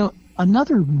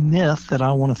 another myth that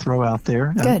I want to throw out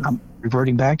there, and I'm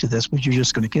reverting back to this, but you're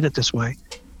just going to get it this way,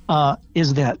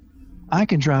 is that I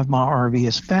can drive my RV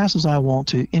as fast as I want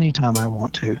to, anytime I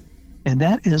want to. And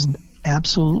that is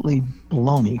absolutely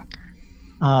baloney.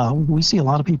 We see a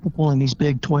lot of people pulling these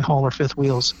big toy hauler fifth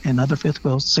wheels and other fifth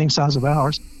wheels, same size of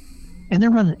ours, and they're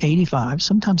running 85,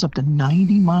 sometimes up to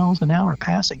 90 miles an hour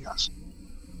passing us.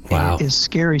 Wow. And it is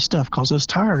scary stuff because those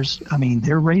tires, I mean,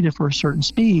 they're rated for a certain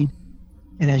speed,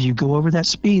 And as you go over that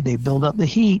speed, they build up the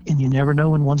heat, and you never know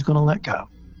when one's going to let go.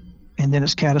 And then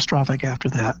it's catastrophic after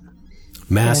that.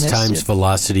 Mass times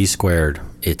velocity squared.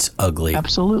 It's ugly.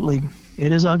 Absolutely.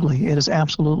 It is ugly. It is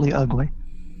absolutely ugly.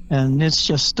 And it's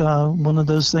just one of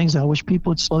those things I wish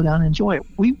people would slow down and enjoy it.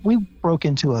 We broke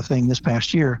into a thing this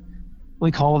past year. We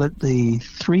called it the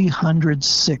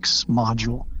 306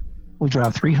 module. We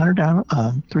drive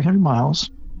 300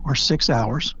 miles or 6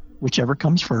 hours, whichever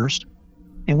comes first,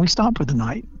 and we stop for the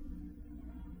night.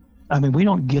 I mean, we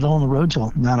don't get on the road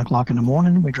till 9 o'clock in the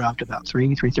morning. We drive to about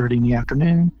 3:30 in the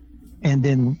afternoon, and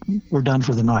then we're done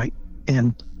for the night.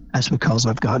 And that's because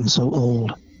I've gotten so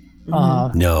old.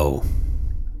 No.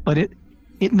 But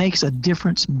it makes a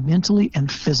difference mentally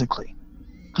and physically.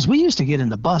 Because we used to get in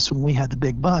the bus when we had the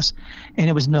big bus, and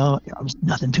it was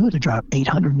nothing to it to drive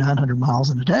 800, 900 miles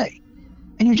in a day.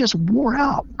 And you're just wore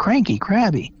out, cranky,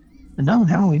 crabby. And no,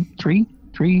 now we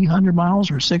 300 miles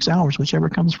or 6 hours, whichever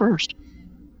comes first.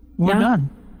 We're done.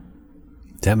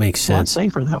 That makes sense. It's a lot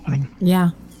safer that way.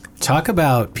 Yeah. Talk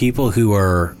about people who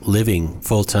are living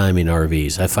full-time in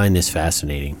RVs. I find this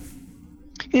fascinating.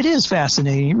 It is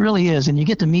fascinating. It really is. And you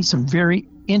get to meet some very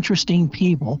interesting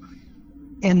people.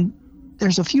 And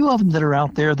there's a few of them that are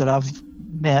out there that I've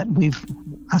met.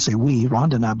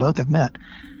 Rhonda and I both have met,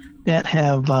 that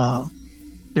have,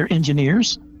 they're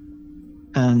engineers.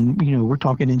 And, we're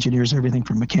talking engineers, everything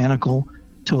from mechanical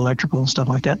to electrical and stuff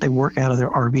like that. They work out of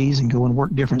their RVs and go and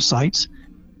work different sites.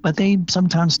 But they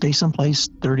sometimes stay someplace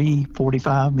 30,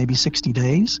 45, maybe 60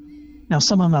 days. Now,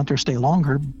 some of them out there stay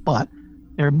longer, but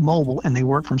they're mobile and they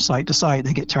work from site to site.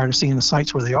 They get tired of seeing the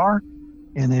sites where they are,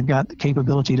 and they've got the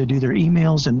capability to do their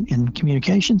emails and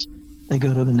communications. They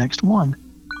go to the next one,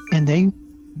 and they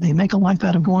make a life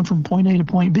out of going from point A to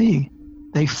point B.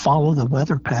 They follow the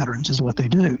weather patterns is what they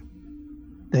do.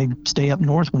 They stay up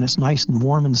north when it's nice and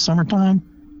warm in the summertime,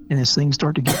 and as things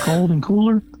start to get cold and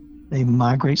cooler, they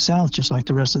migrate south just like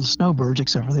the rest of the snowbirds,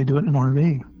 except for they do it in an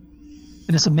RV.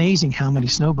 And it's amazing how many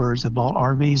snowbirds have bought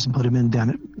RVs and put them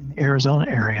down in the Arizona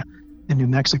area and New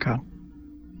Mexico.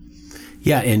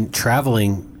 Yeah, and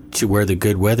traveling to where the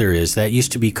good weather is, that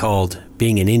used to be called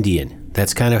being an Indian.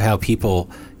 That's kind of how people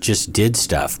just did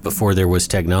stuff before there was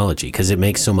technology, because it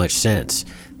makes so much sense.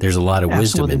 There's a lot of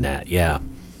wisdom in that, yeah.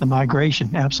 The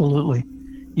migration, absolutely.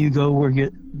 You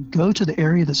go to the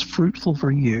area that's fruitful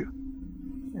for you.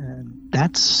 And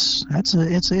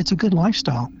it's a good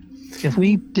lifestyle. If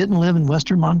we didn't live in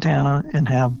western Montana and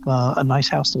have a nice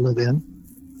house to live in,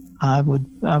 I would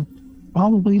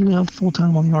probably live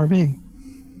full-time on the RV.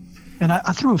 And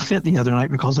I threw a fit the other night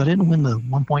because I didn't win the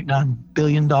 $1.9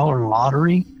 billion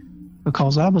lottery,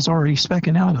 because I was already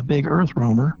specking out a big earth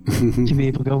roamer to be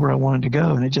able to go where I wanted to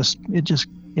go. And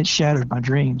it shattered my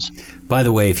dreams. By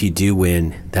the way, if you do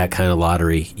win that kind of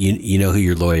lottery, you know who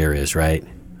your lawyer is, right?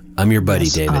 I'm your buddy,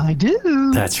 yes, David. I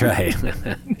do. That's right.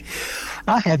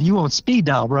 I have you on speed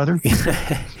dial, brother.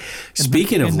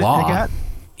 Speaking of law,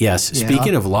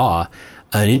 speaking of law,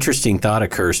 an interesting thought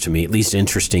occurs to me, at least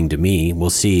interesting to me. We'll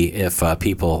see if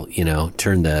people,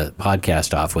 turn the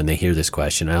podcast off when they hear this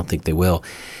question. I don't think they will.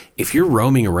 If you're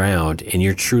roaming around and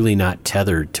you're truly not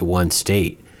tethered to one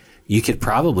state, you could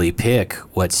probably pick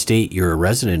what state you're a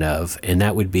resident of, and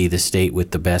that would be the state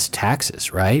with the best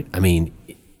taxes, right? I mean,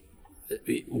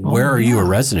 where are you a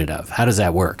resident of? How does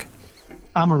that work?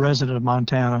 I'm a resident of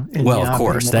Montana. Well, of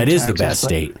course, that is the best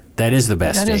state. That is the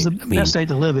best state. That is the best state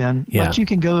to live in. Yeah. But you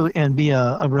can go and be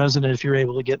a resident if you're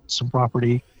able to get some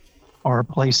property or a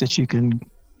place that you can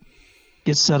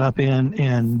get set up in,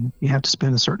 and you have to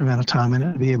spend a certain amount of time in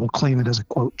it to be able to claim it as a,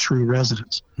 quote, true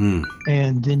residence.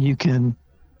 And then you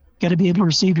got to be able to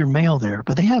receive your mail there.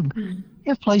 But they have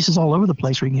places all over the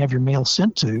place where you can have your mail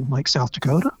sent to, like South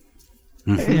Dakota.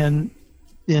 And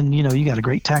then, you got a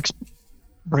great tax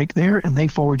break there, and they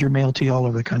forward your mail to you all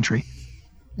over the country.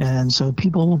 And so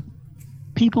people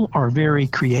are very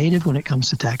creative when it comes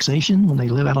to taxation when they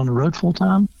live out on the road full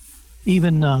time.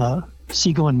 Even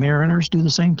seagoing mariners do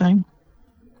the same thing.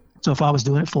 So if I was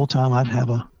doing it full time, I'd have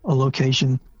a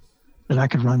location that I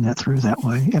could run that through that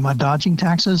way. Am I dodging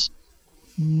taxes?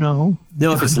 No.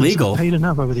 No, if it's legal. I've paid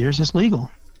enough over the years. It's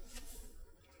legal.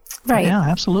 Right. Yeah,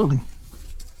 absolutely.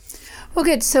 Well,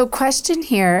 good. So question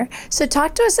here. So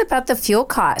talk to us about the fuel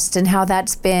cost and how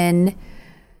that's been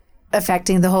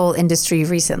affecting the whole industry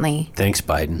recently. Thanks,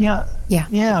 Biden. Yeah.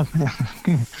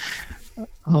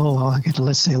 I get to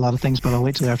let's say a lot of things, but I'll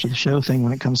wait till after the show thing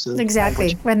when it comes to exactly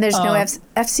language. When there's no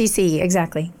FCC.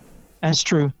 Exactly. That's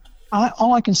true.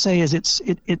 All I can say is it's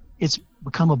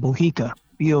become a bohica.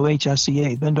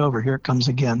 BOHICA. Bend over. Here it comes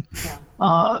again.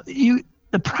 Yeah.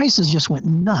 The prices just went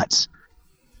nuts.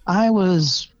 I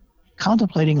was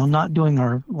contemplating on not doing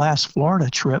our last Florida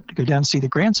trip to go down and see the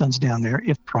grandsons down there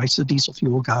if price of diesel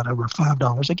fuel got over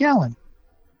 $5 a gallon.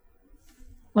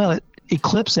 Well, it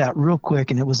eclipsed that real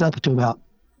quick, and it was up to about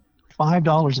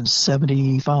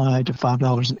 $5.75 to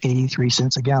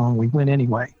 $5.83 a gallon. We went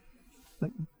anyway.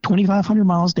 2,500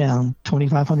 miles down,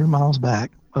 2,500 miles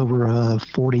back over a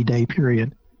 40-day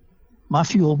period. My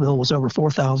fuel bill was over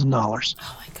 $4,000. Oh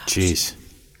my gosh. Jeez.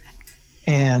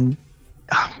 And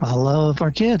I love our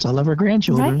kids. I love our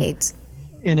grandchildren. Right.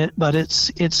 But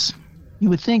it's you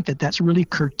would think that that's really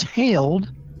curtailed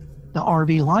the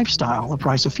RV lifestyle, the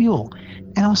price of fuel.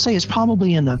 And I'll say it's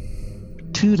probably in the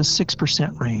 2 to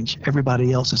 6% range.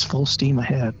 Everybody else is full steam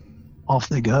ahead. Off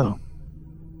they go.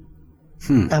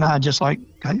 And I just like,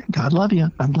 God love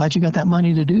you. I'm glad you got that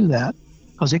money to do that,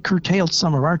 because it curtailed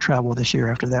some of our travel this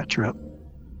year after that trip.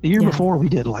 The year before, we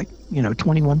did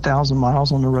 21,000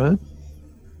 miles on the road.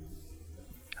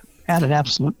 Had an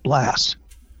absolute blast.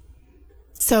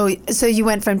 So you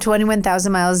went from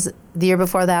 21,000 miles the year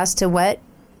before last to what?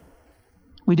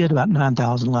 We did about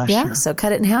 9,000 last year. Yeah, so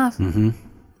cut it in half. Mm-hmm.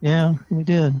 Yeah, we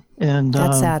did. And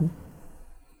that's sad.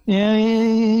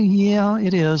 Yeah,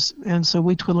 it is. And so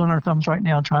we twiddling our thumbs right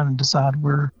now trying to decide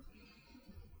where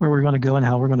we're going to go and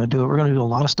how we're going to do it. We're going to do a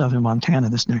lot of stuff in Montana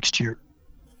this next year.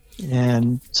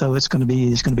 And so it's going to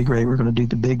be great. We're going to do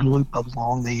the big loop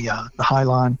along the High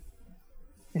Line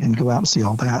and go out and see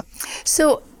all that.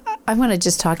 So I want to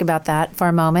just talk about that for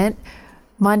a moment.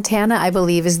 Montana, I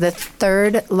believe, is the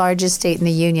third largest state in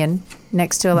the union,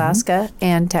 next to Alaska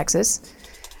and Texas.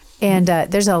 And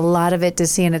there's a lot of it to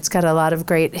see, and it's got a lot of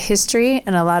great history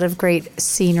and a lot of great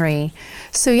scenery.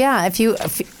 So yeah,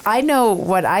 if I know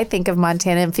what I think of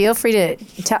Montana, and feel free to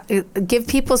give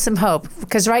people some hope,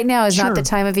 because right now is not the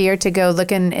time of year to go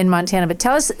look in Montana. But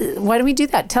tell us, why don't we do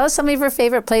that? Tell us some of your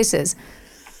favorite places.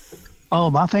 Oh,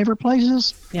 my favorite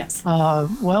places? Yes.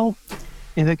 Well,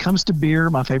 if it comes to beer,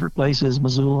 my favorite place is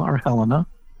Missoula or Helena.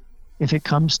 If it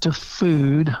comes to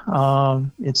food,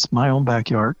 it's my own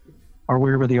backyard, or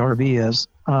wherever the RV is,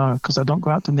 because I don't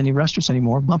go out to many restaurants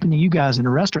anymore. Bumping into you guys in a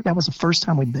restaurant, that was the first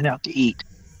time we'd been out to eat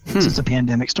since the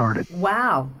pandemic started.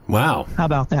 Wow. How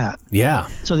about that? Yeah.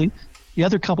 So the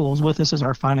other couple that was with us is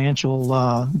our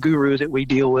financial guru that we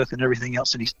deal with and everything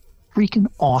else, and he's freaking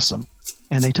awesome.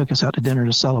 And they took us out to dinner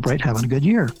to celebrate having a good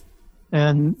year.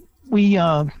 And we,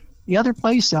 the other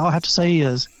place I'll have to say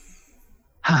is,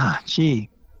 I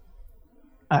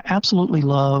absolutely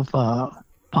love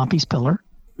Pompey's Pillar,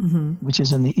 which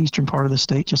is in the eastern part of the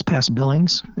state, just past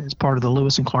Billings. It's part of the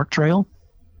Lewis and Clark Trail.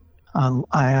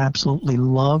 I absolutely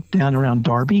love down around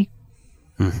Darby.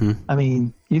 I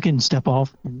mean, you can step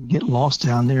off and get lost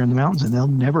down there in the mountains, and they'll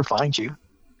never find you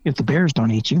if the bears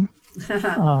don't eat you.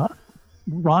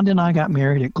 Rhonda and I got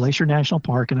married at Glacier National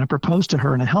Park, and I proposed to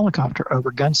her in a helicopter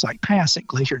over Gunsight Pass at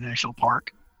Glacier National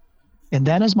Park. And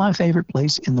that is my favorite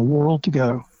place in the world to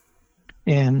go.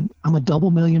 And I'm a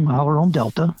double million miler on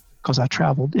Delta, because I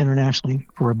traveled internationally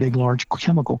for a big, large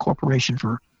chemical corporation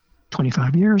for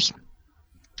 25 years.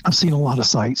 I've seen a lot of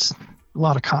sights, a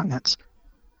lot of continents,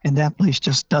 and that place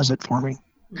just does it for me.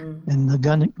 And the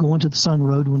going to the Sun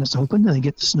Road when it's open and they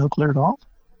get the snow cleared off,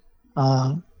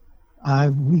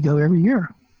 we go every year.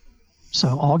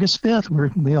 So August 5th,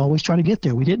 we always try to get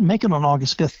there. We didn't make it on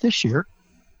August 5th this year,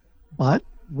 but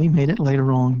we made it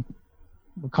later on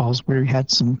because we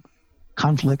had some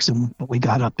conflicts, but we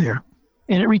got up there.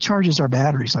 And it recharges our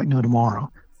batteries like no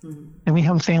tomorrow. And we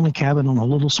have a family cabin on a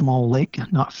little small lake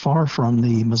not far from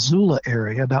the Missoula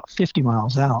area, about 50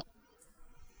 miles out.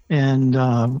 And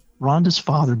Rhonda's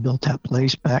father built that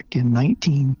place back in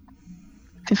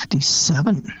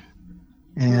 1957.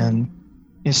 And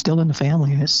it's still in the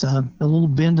family. It's a little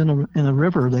bend in a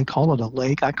river. They call it a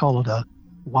lake. I call it a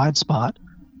wide spot.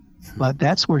 But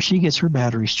that's where she gets her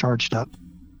batteries charged up.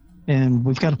 And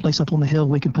we've got a place up on the hill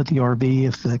we can put the RV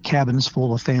if the cabin is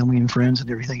full of family and friends and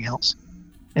everything else.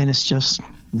 And it's just,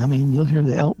 I mean, you'll hear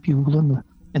the elk bugle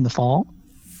in the fall.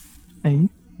 And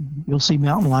you'll see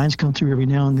mountain lions come through every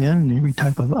now and then, and every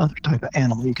other type of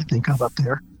animal you can think of up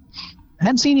there. I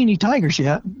hadn't seen any tigers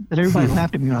yet, but everybody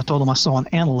laughed at me when I told them I saw an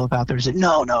antelope out there. They said,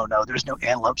 no, there's no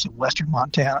antelopes in western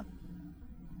Montana.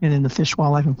 And then the Fish,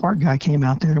 Wildlife, and Park guy came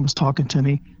out there and was talking to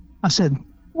me. I said,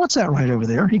 what's that right over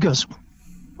there? He goes,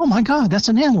 oh my God, that's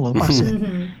an antelope. I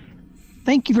said,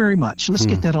 thank you very much. Let's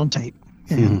get that on tape.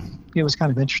 And it was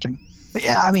kind of interesting. But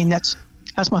yeah, I mean, that's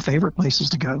my favorite places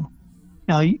to go.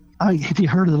 Now, have you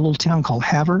heard of the little town called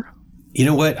Havre? You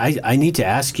know what? I need to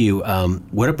ask you,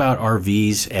 what about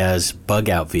RVs as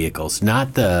bug-out vehicles?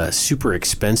 Not the super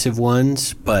expensive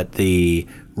ones, but the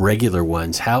regular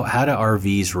ones. How do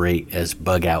RVs rate as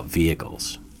bug-out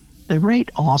vehicles? They rate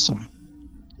awesome.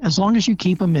 As long as you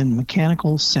keep them in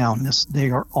mechanical soundness,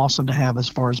 they are awesome to have as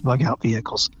far as bug out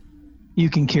vehicles. You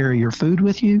can carry your food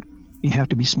with you. You have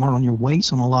to be smart on your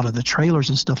weights on a lot of the trailers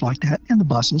and stuff like that, and the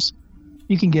buses.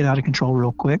 You can get out of control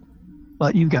real quick,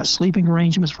 but you've got sleeping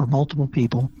arrangements for multiple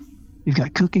people. You've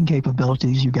got cooking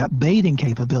capabilities. You've got bathing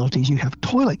capabilities. You have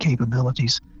toilet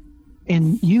capabilities.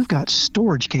 And you've got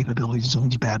storage capabilities on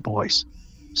these bad boys.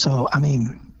 So, I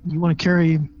mean, you want to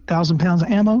carry 1,000 pounds of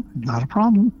ammo? Not a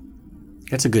problem.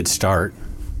 That's a good start.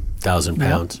 1,000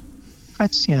 pounds.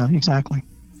 That's, yeah, exactly.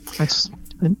 That's,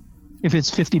 if it's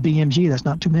 50 BMG, that's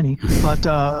not too many.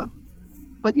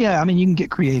 But yeah, I mean, you can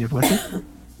get creative with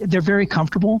it. They're very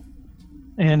comfortable.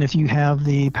 And if you have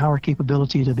the power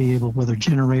capability to be able, whether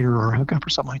generator or hookup or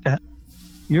something like that,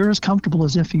 you're as comfortable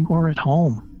as if you were at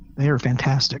home. They are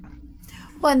fantastic.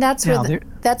 Well, and that's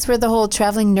where the whole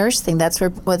traveling nurse thing. That's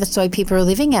why people are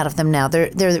living out of them now.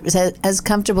 They're as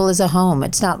comfortable as a home.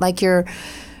 It's not like you're,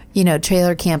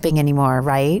 trailer camping anymore,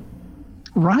 right?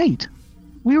 Right.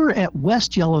 We were at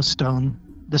West Yellowstone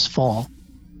this fall,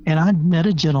 and I met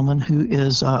a gentleman who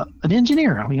is an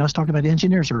engineer. I was talking about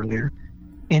engineers earlier,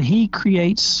 and he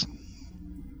creates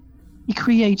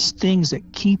things that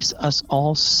keeps us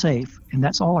all safe, and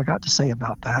that's all I got to say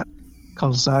about that,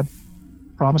 because I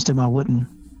promised him I wouldn't.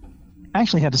 I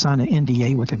actually had to sign an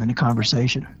NDA with him in a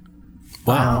conversation.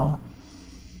 Wow.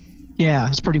 Yeah,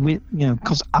 it's pretty weird,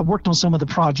 because I worked on some of the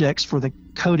projects for the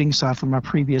coding side from my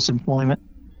previous employment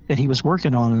that he was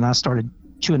working on, and I started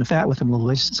chewing the fat with him a little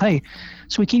bit. He says, hey,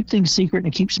 so we keep things secret and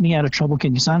it keeps me out of trouble.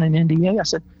 Can you sign an NDA? I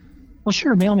said, well,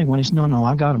 sure, mail me one. He said, no,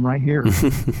 I got them right here.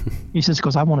 He says,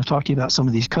 because I want to talk to you about some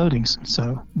of these codings.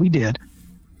 So we did.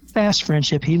 Fast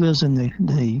friendship. He lives in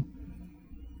the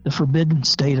forbidden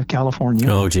state of California.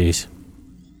 Oh, geez.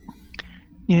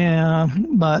 Yeah,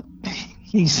 but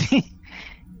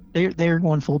they're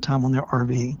going full time on their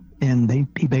RV, and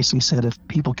he basically said if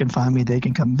people can find me, they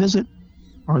can come visit,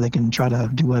 or they can try to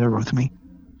do whatever with me.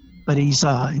 But he's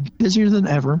busier than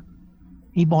ever.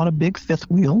 He bought a big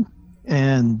fifth wheel,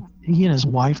 and he and his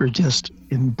wife are just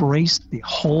embraced the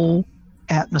whole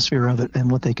atmosphere of it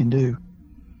and what they can do.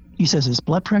 He says his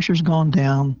blood pressure's gone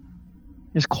down.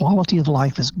 His quality of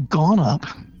life has gone up.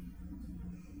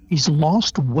 He's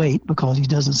lost weight because he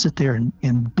doesn't sit there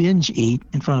and binge eat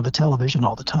in front of a television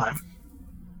all the time.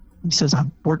 He says, I've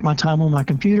worked my time on my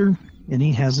computer, and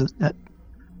he has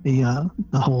the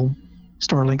whole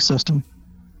Starlink system.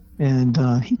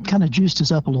 And he kind of juiced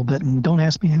us up a little bit. And don't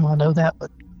ask me how I know that,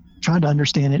 but trying to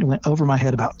understand it, it went over my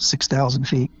head about 6,000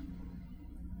 feet.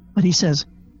 But he says,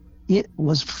 it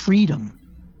was freedom.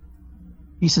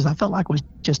 He says, I felt like I was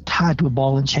just tied to a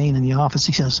ball and chain in the office.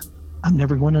 He says, I'm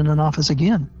never going in an office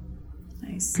again.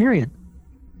 Nice. Period.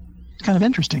 It's kind of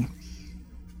interesting.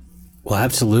 Well,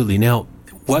 absolutely. Now,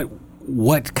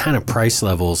 what kind of price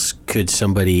levels could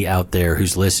somebody out there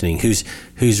who's listening,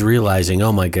 who's realizing,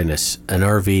 oh my goodness, an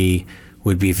RV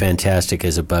would be fantastic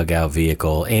as a bug out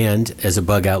vehicle and as a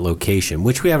bug out location,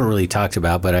 which we haven't really talked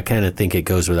about, but I kind of think it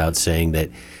goes without saying that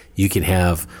you can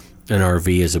have an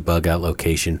RV as a bug out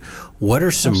location. What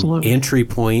are some Absolutely. Entry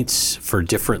points for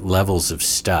different levels of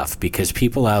stuff? Because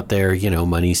people out there,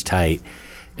 money's tight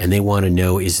and they want to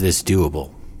know, is this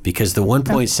doable? Because the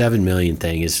 1.7 million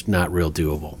thing is not real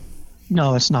doable.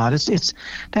 No, it's not.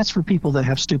 That's for people that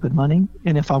have stupid money.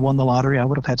 And if I won the lottery, I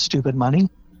would have had stupid money.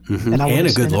 Mm-hmm. And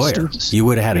a good lawyer. You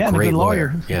would have had a great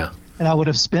lawyer. Yeah. And I would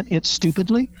have spent it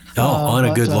stupidly. On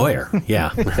a good lawyer.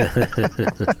 Yeah.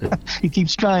 He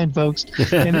keeps trying, folks.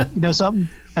 And something?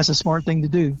 That's a smart thing to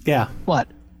do. Yeah. But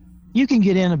you can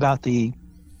get in about and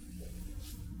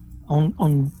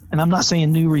I'm not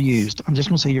saying new or used. I'm just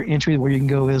going to say your entry where you can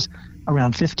go is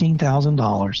around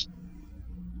 $15,000.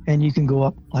 And you can go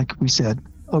up, like we said,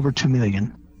 over $2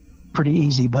 million. Pretty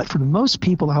easy. But for the most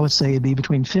people, I would say it'd be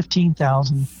between $15,000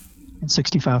 and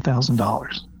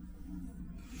 $65,000.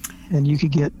 And you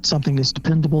could get something that's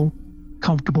dependable,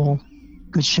 comfortable,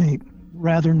 good shape,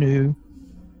 rather new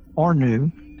or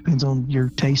new, depends on your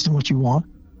taste and what you want.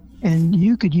 And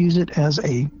you could use it as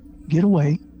a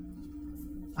getaway.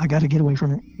 I got to get away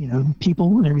from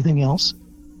people and everything else.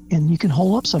 And you can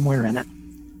hole up somewhere in it.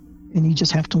 And you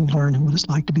just have to learn what it's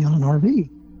like to be on an RV.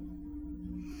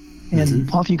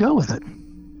 And off you go with it.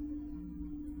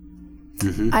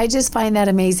 Mm-hmm. I just find that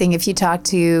amazing. If you talk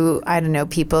to,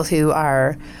 people who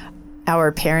are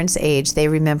our parents' age, they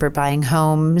remember buying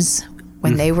homes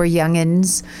when they were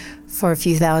youngins for a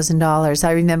few $1,000s.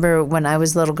 I remember when I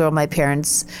was a little girl, my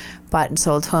parents bought and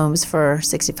sold homes for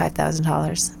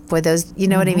 $65,000. Boy, those, you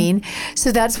know what I mean?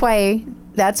 So that's why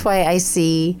I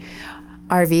see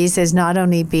RVs as not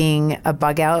only being a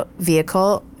bug out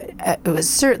vehicle, it was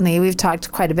certainly, we've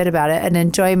talked quite a bit about it, an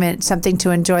enjoyment, something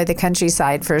to enjoy the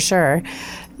countryside for sure,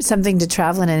 something to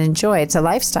travel in and enjoy. It's a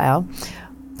lifestyle,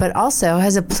 but also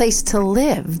has a place to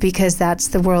live because that's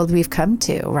the world we've come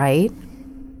to, right?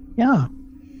 Yeah.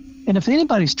 And if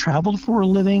anybody's traveled for a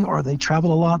living or they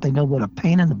travel a lot, they know what a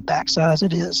pain in the backside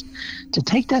it is to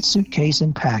take that suitcase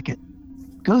and pack it.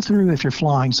 Go through, if you're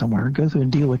flying somewhere, go through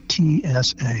and deal with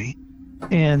TSA.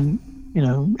 And,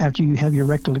 after you have your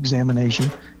rectal examination,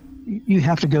 you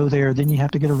have to go there, then you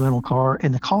have to get a rental car,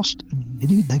 and the cost,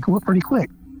 they go up pretty quick.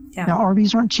 Yeah. Now,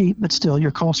 RVs aren't cheap, but still,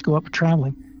 your costs go up for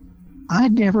traveling. I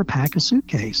never pack a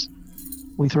suitcase.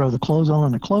 We throw the clothes on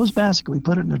in a clothes basket, we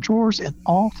put it in the drawers, and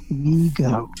off we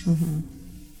go. Mm-hmm.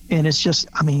 And it's just,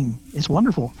 it's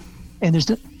wonderful. And this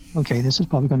is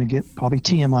probably going to get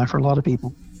TMI for a lot of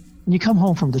people. When you come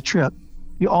home from the trip,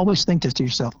 you always think this to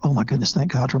yourself, oh my goodness,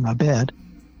 thank God for my bed.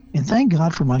 And thank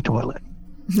God for my toilet.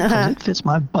 Because it fits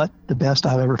my butt the best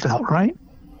I've ever felt, right?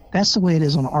 That's the way it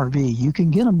is on an RV. You can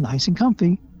get them nice and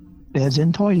comfy, beds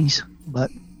and toities,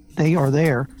 but they are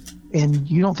there, and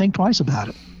you don't think twice about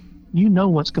it. You know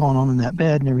what's going on in that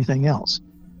bed and everything else.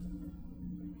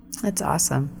 That's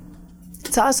awesome.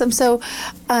 It's awesome. So,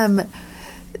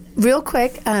 real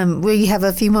quick, we have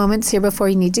a few moments here before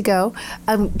you need to go.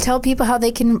 Tell people how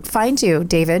they can find you,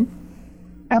 David.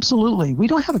 Absolutely. We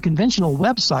don't have a conventional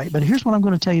website, but here's what I'm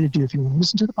going to tell you to do if you want to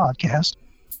listen to the podcast.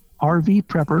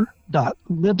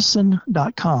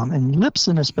 rvprepper.libsyn.com. And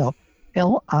Libsyn is spelled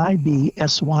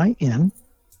Libsyn.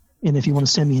 And if you want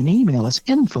to send me an email, it's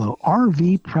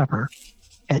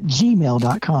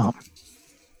info@rvprepper@gmail.com.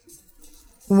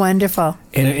 Wonderful.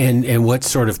 And what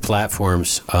sort of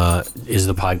platforms is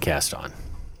the podcast on?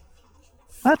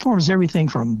 Platforms, everything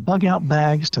from bug out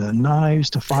bags to knives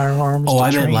to firearms. Oh, to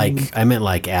I training. meant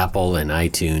like Apple and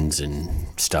iTunes and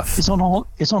stuff. It's on all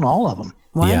of them.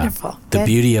 Wonderful. Yeah. The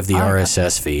beauty of the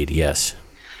RSS feed, yes.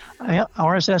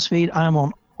 RSS feed, I'm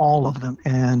on all of them.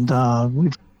 And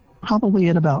we've probably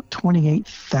at about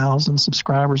 28,000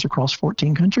 subscribers across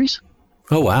 14 countries.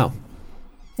 Oh, wow.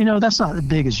 That's not as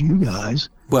big as you guys.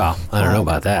 Well, I don't know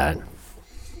about that.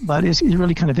 But it's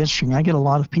really kind of interesting. I get a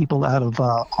lot of people out of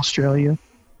Australia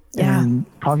and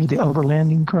probably the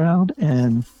overlanding crowd.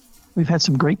 And we've had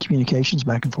some great communications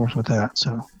back and forth with that.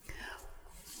 So,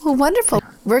 well, wonderful.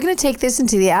 We're going to take this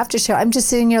into the after show. I'm just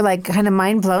sitting here like kind of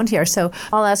mind blown here. So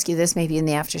I'll ask you this maybe in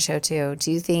the after show too.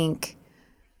 Do you think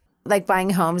like buying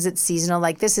homes, it's seasonal?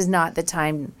 Like this is not the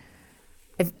time.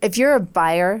 If you're a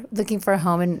buyer looking for a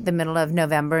home in the middle of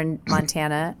November in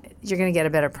Montana, you're going to get a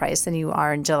better price than you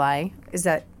are in July.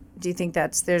 Do you think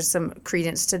there's some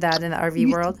credence to that in the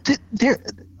RV world?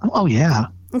 Oh, yeah.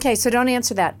 Okay, so don't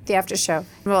answer that, the after show.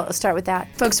 We'll start with that.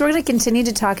 Folks, we're going to continue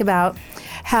to talk about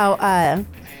how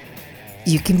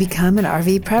you can become an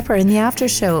RV prepper in the after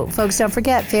show. Folks, don't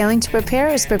forget, failing to prepare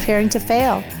is preparing to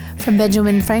fail. From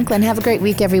Benjamin Franklin. Have a great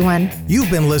week, everyone. You've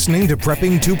been listening to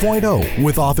Prepping 2.0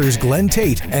 with authors Glenn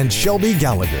Tate and Shelby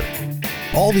Gallagher.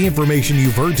 All the information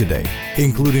you've heard today,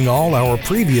 including all our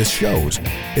previous shows,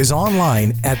 is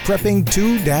online at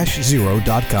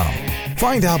prepping2-0.com.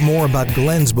 Find out more about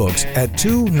Glenn's books at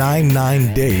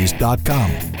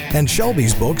 299days.com and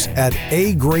Shelby's books at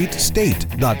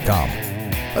agreatstate.com.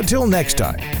 Until next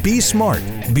time, be smart,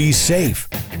 be safe,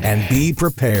 and be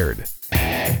prepared.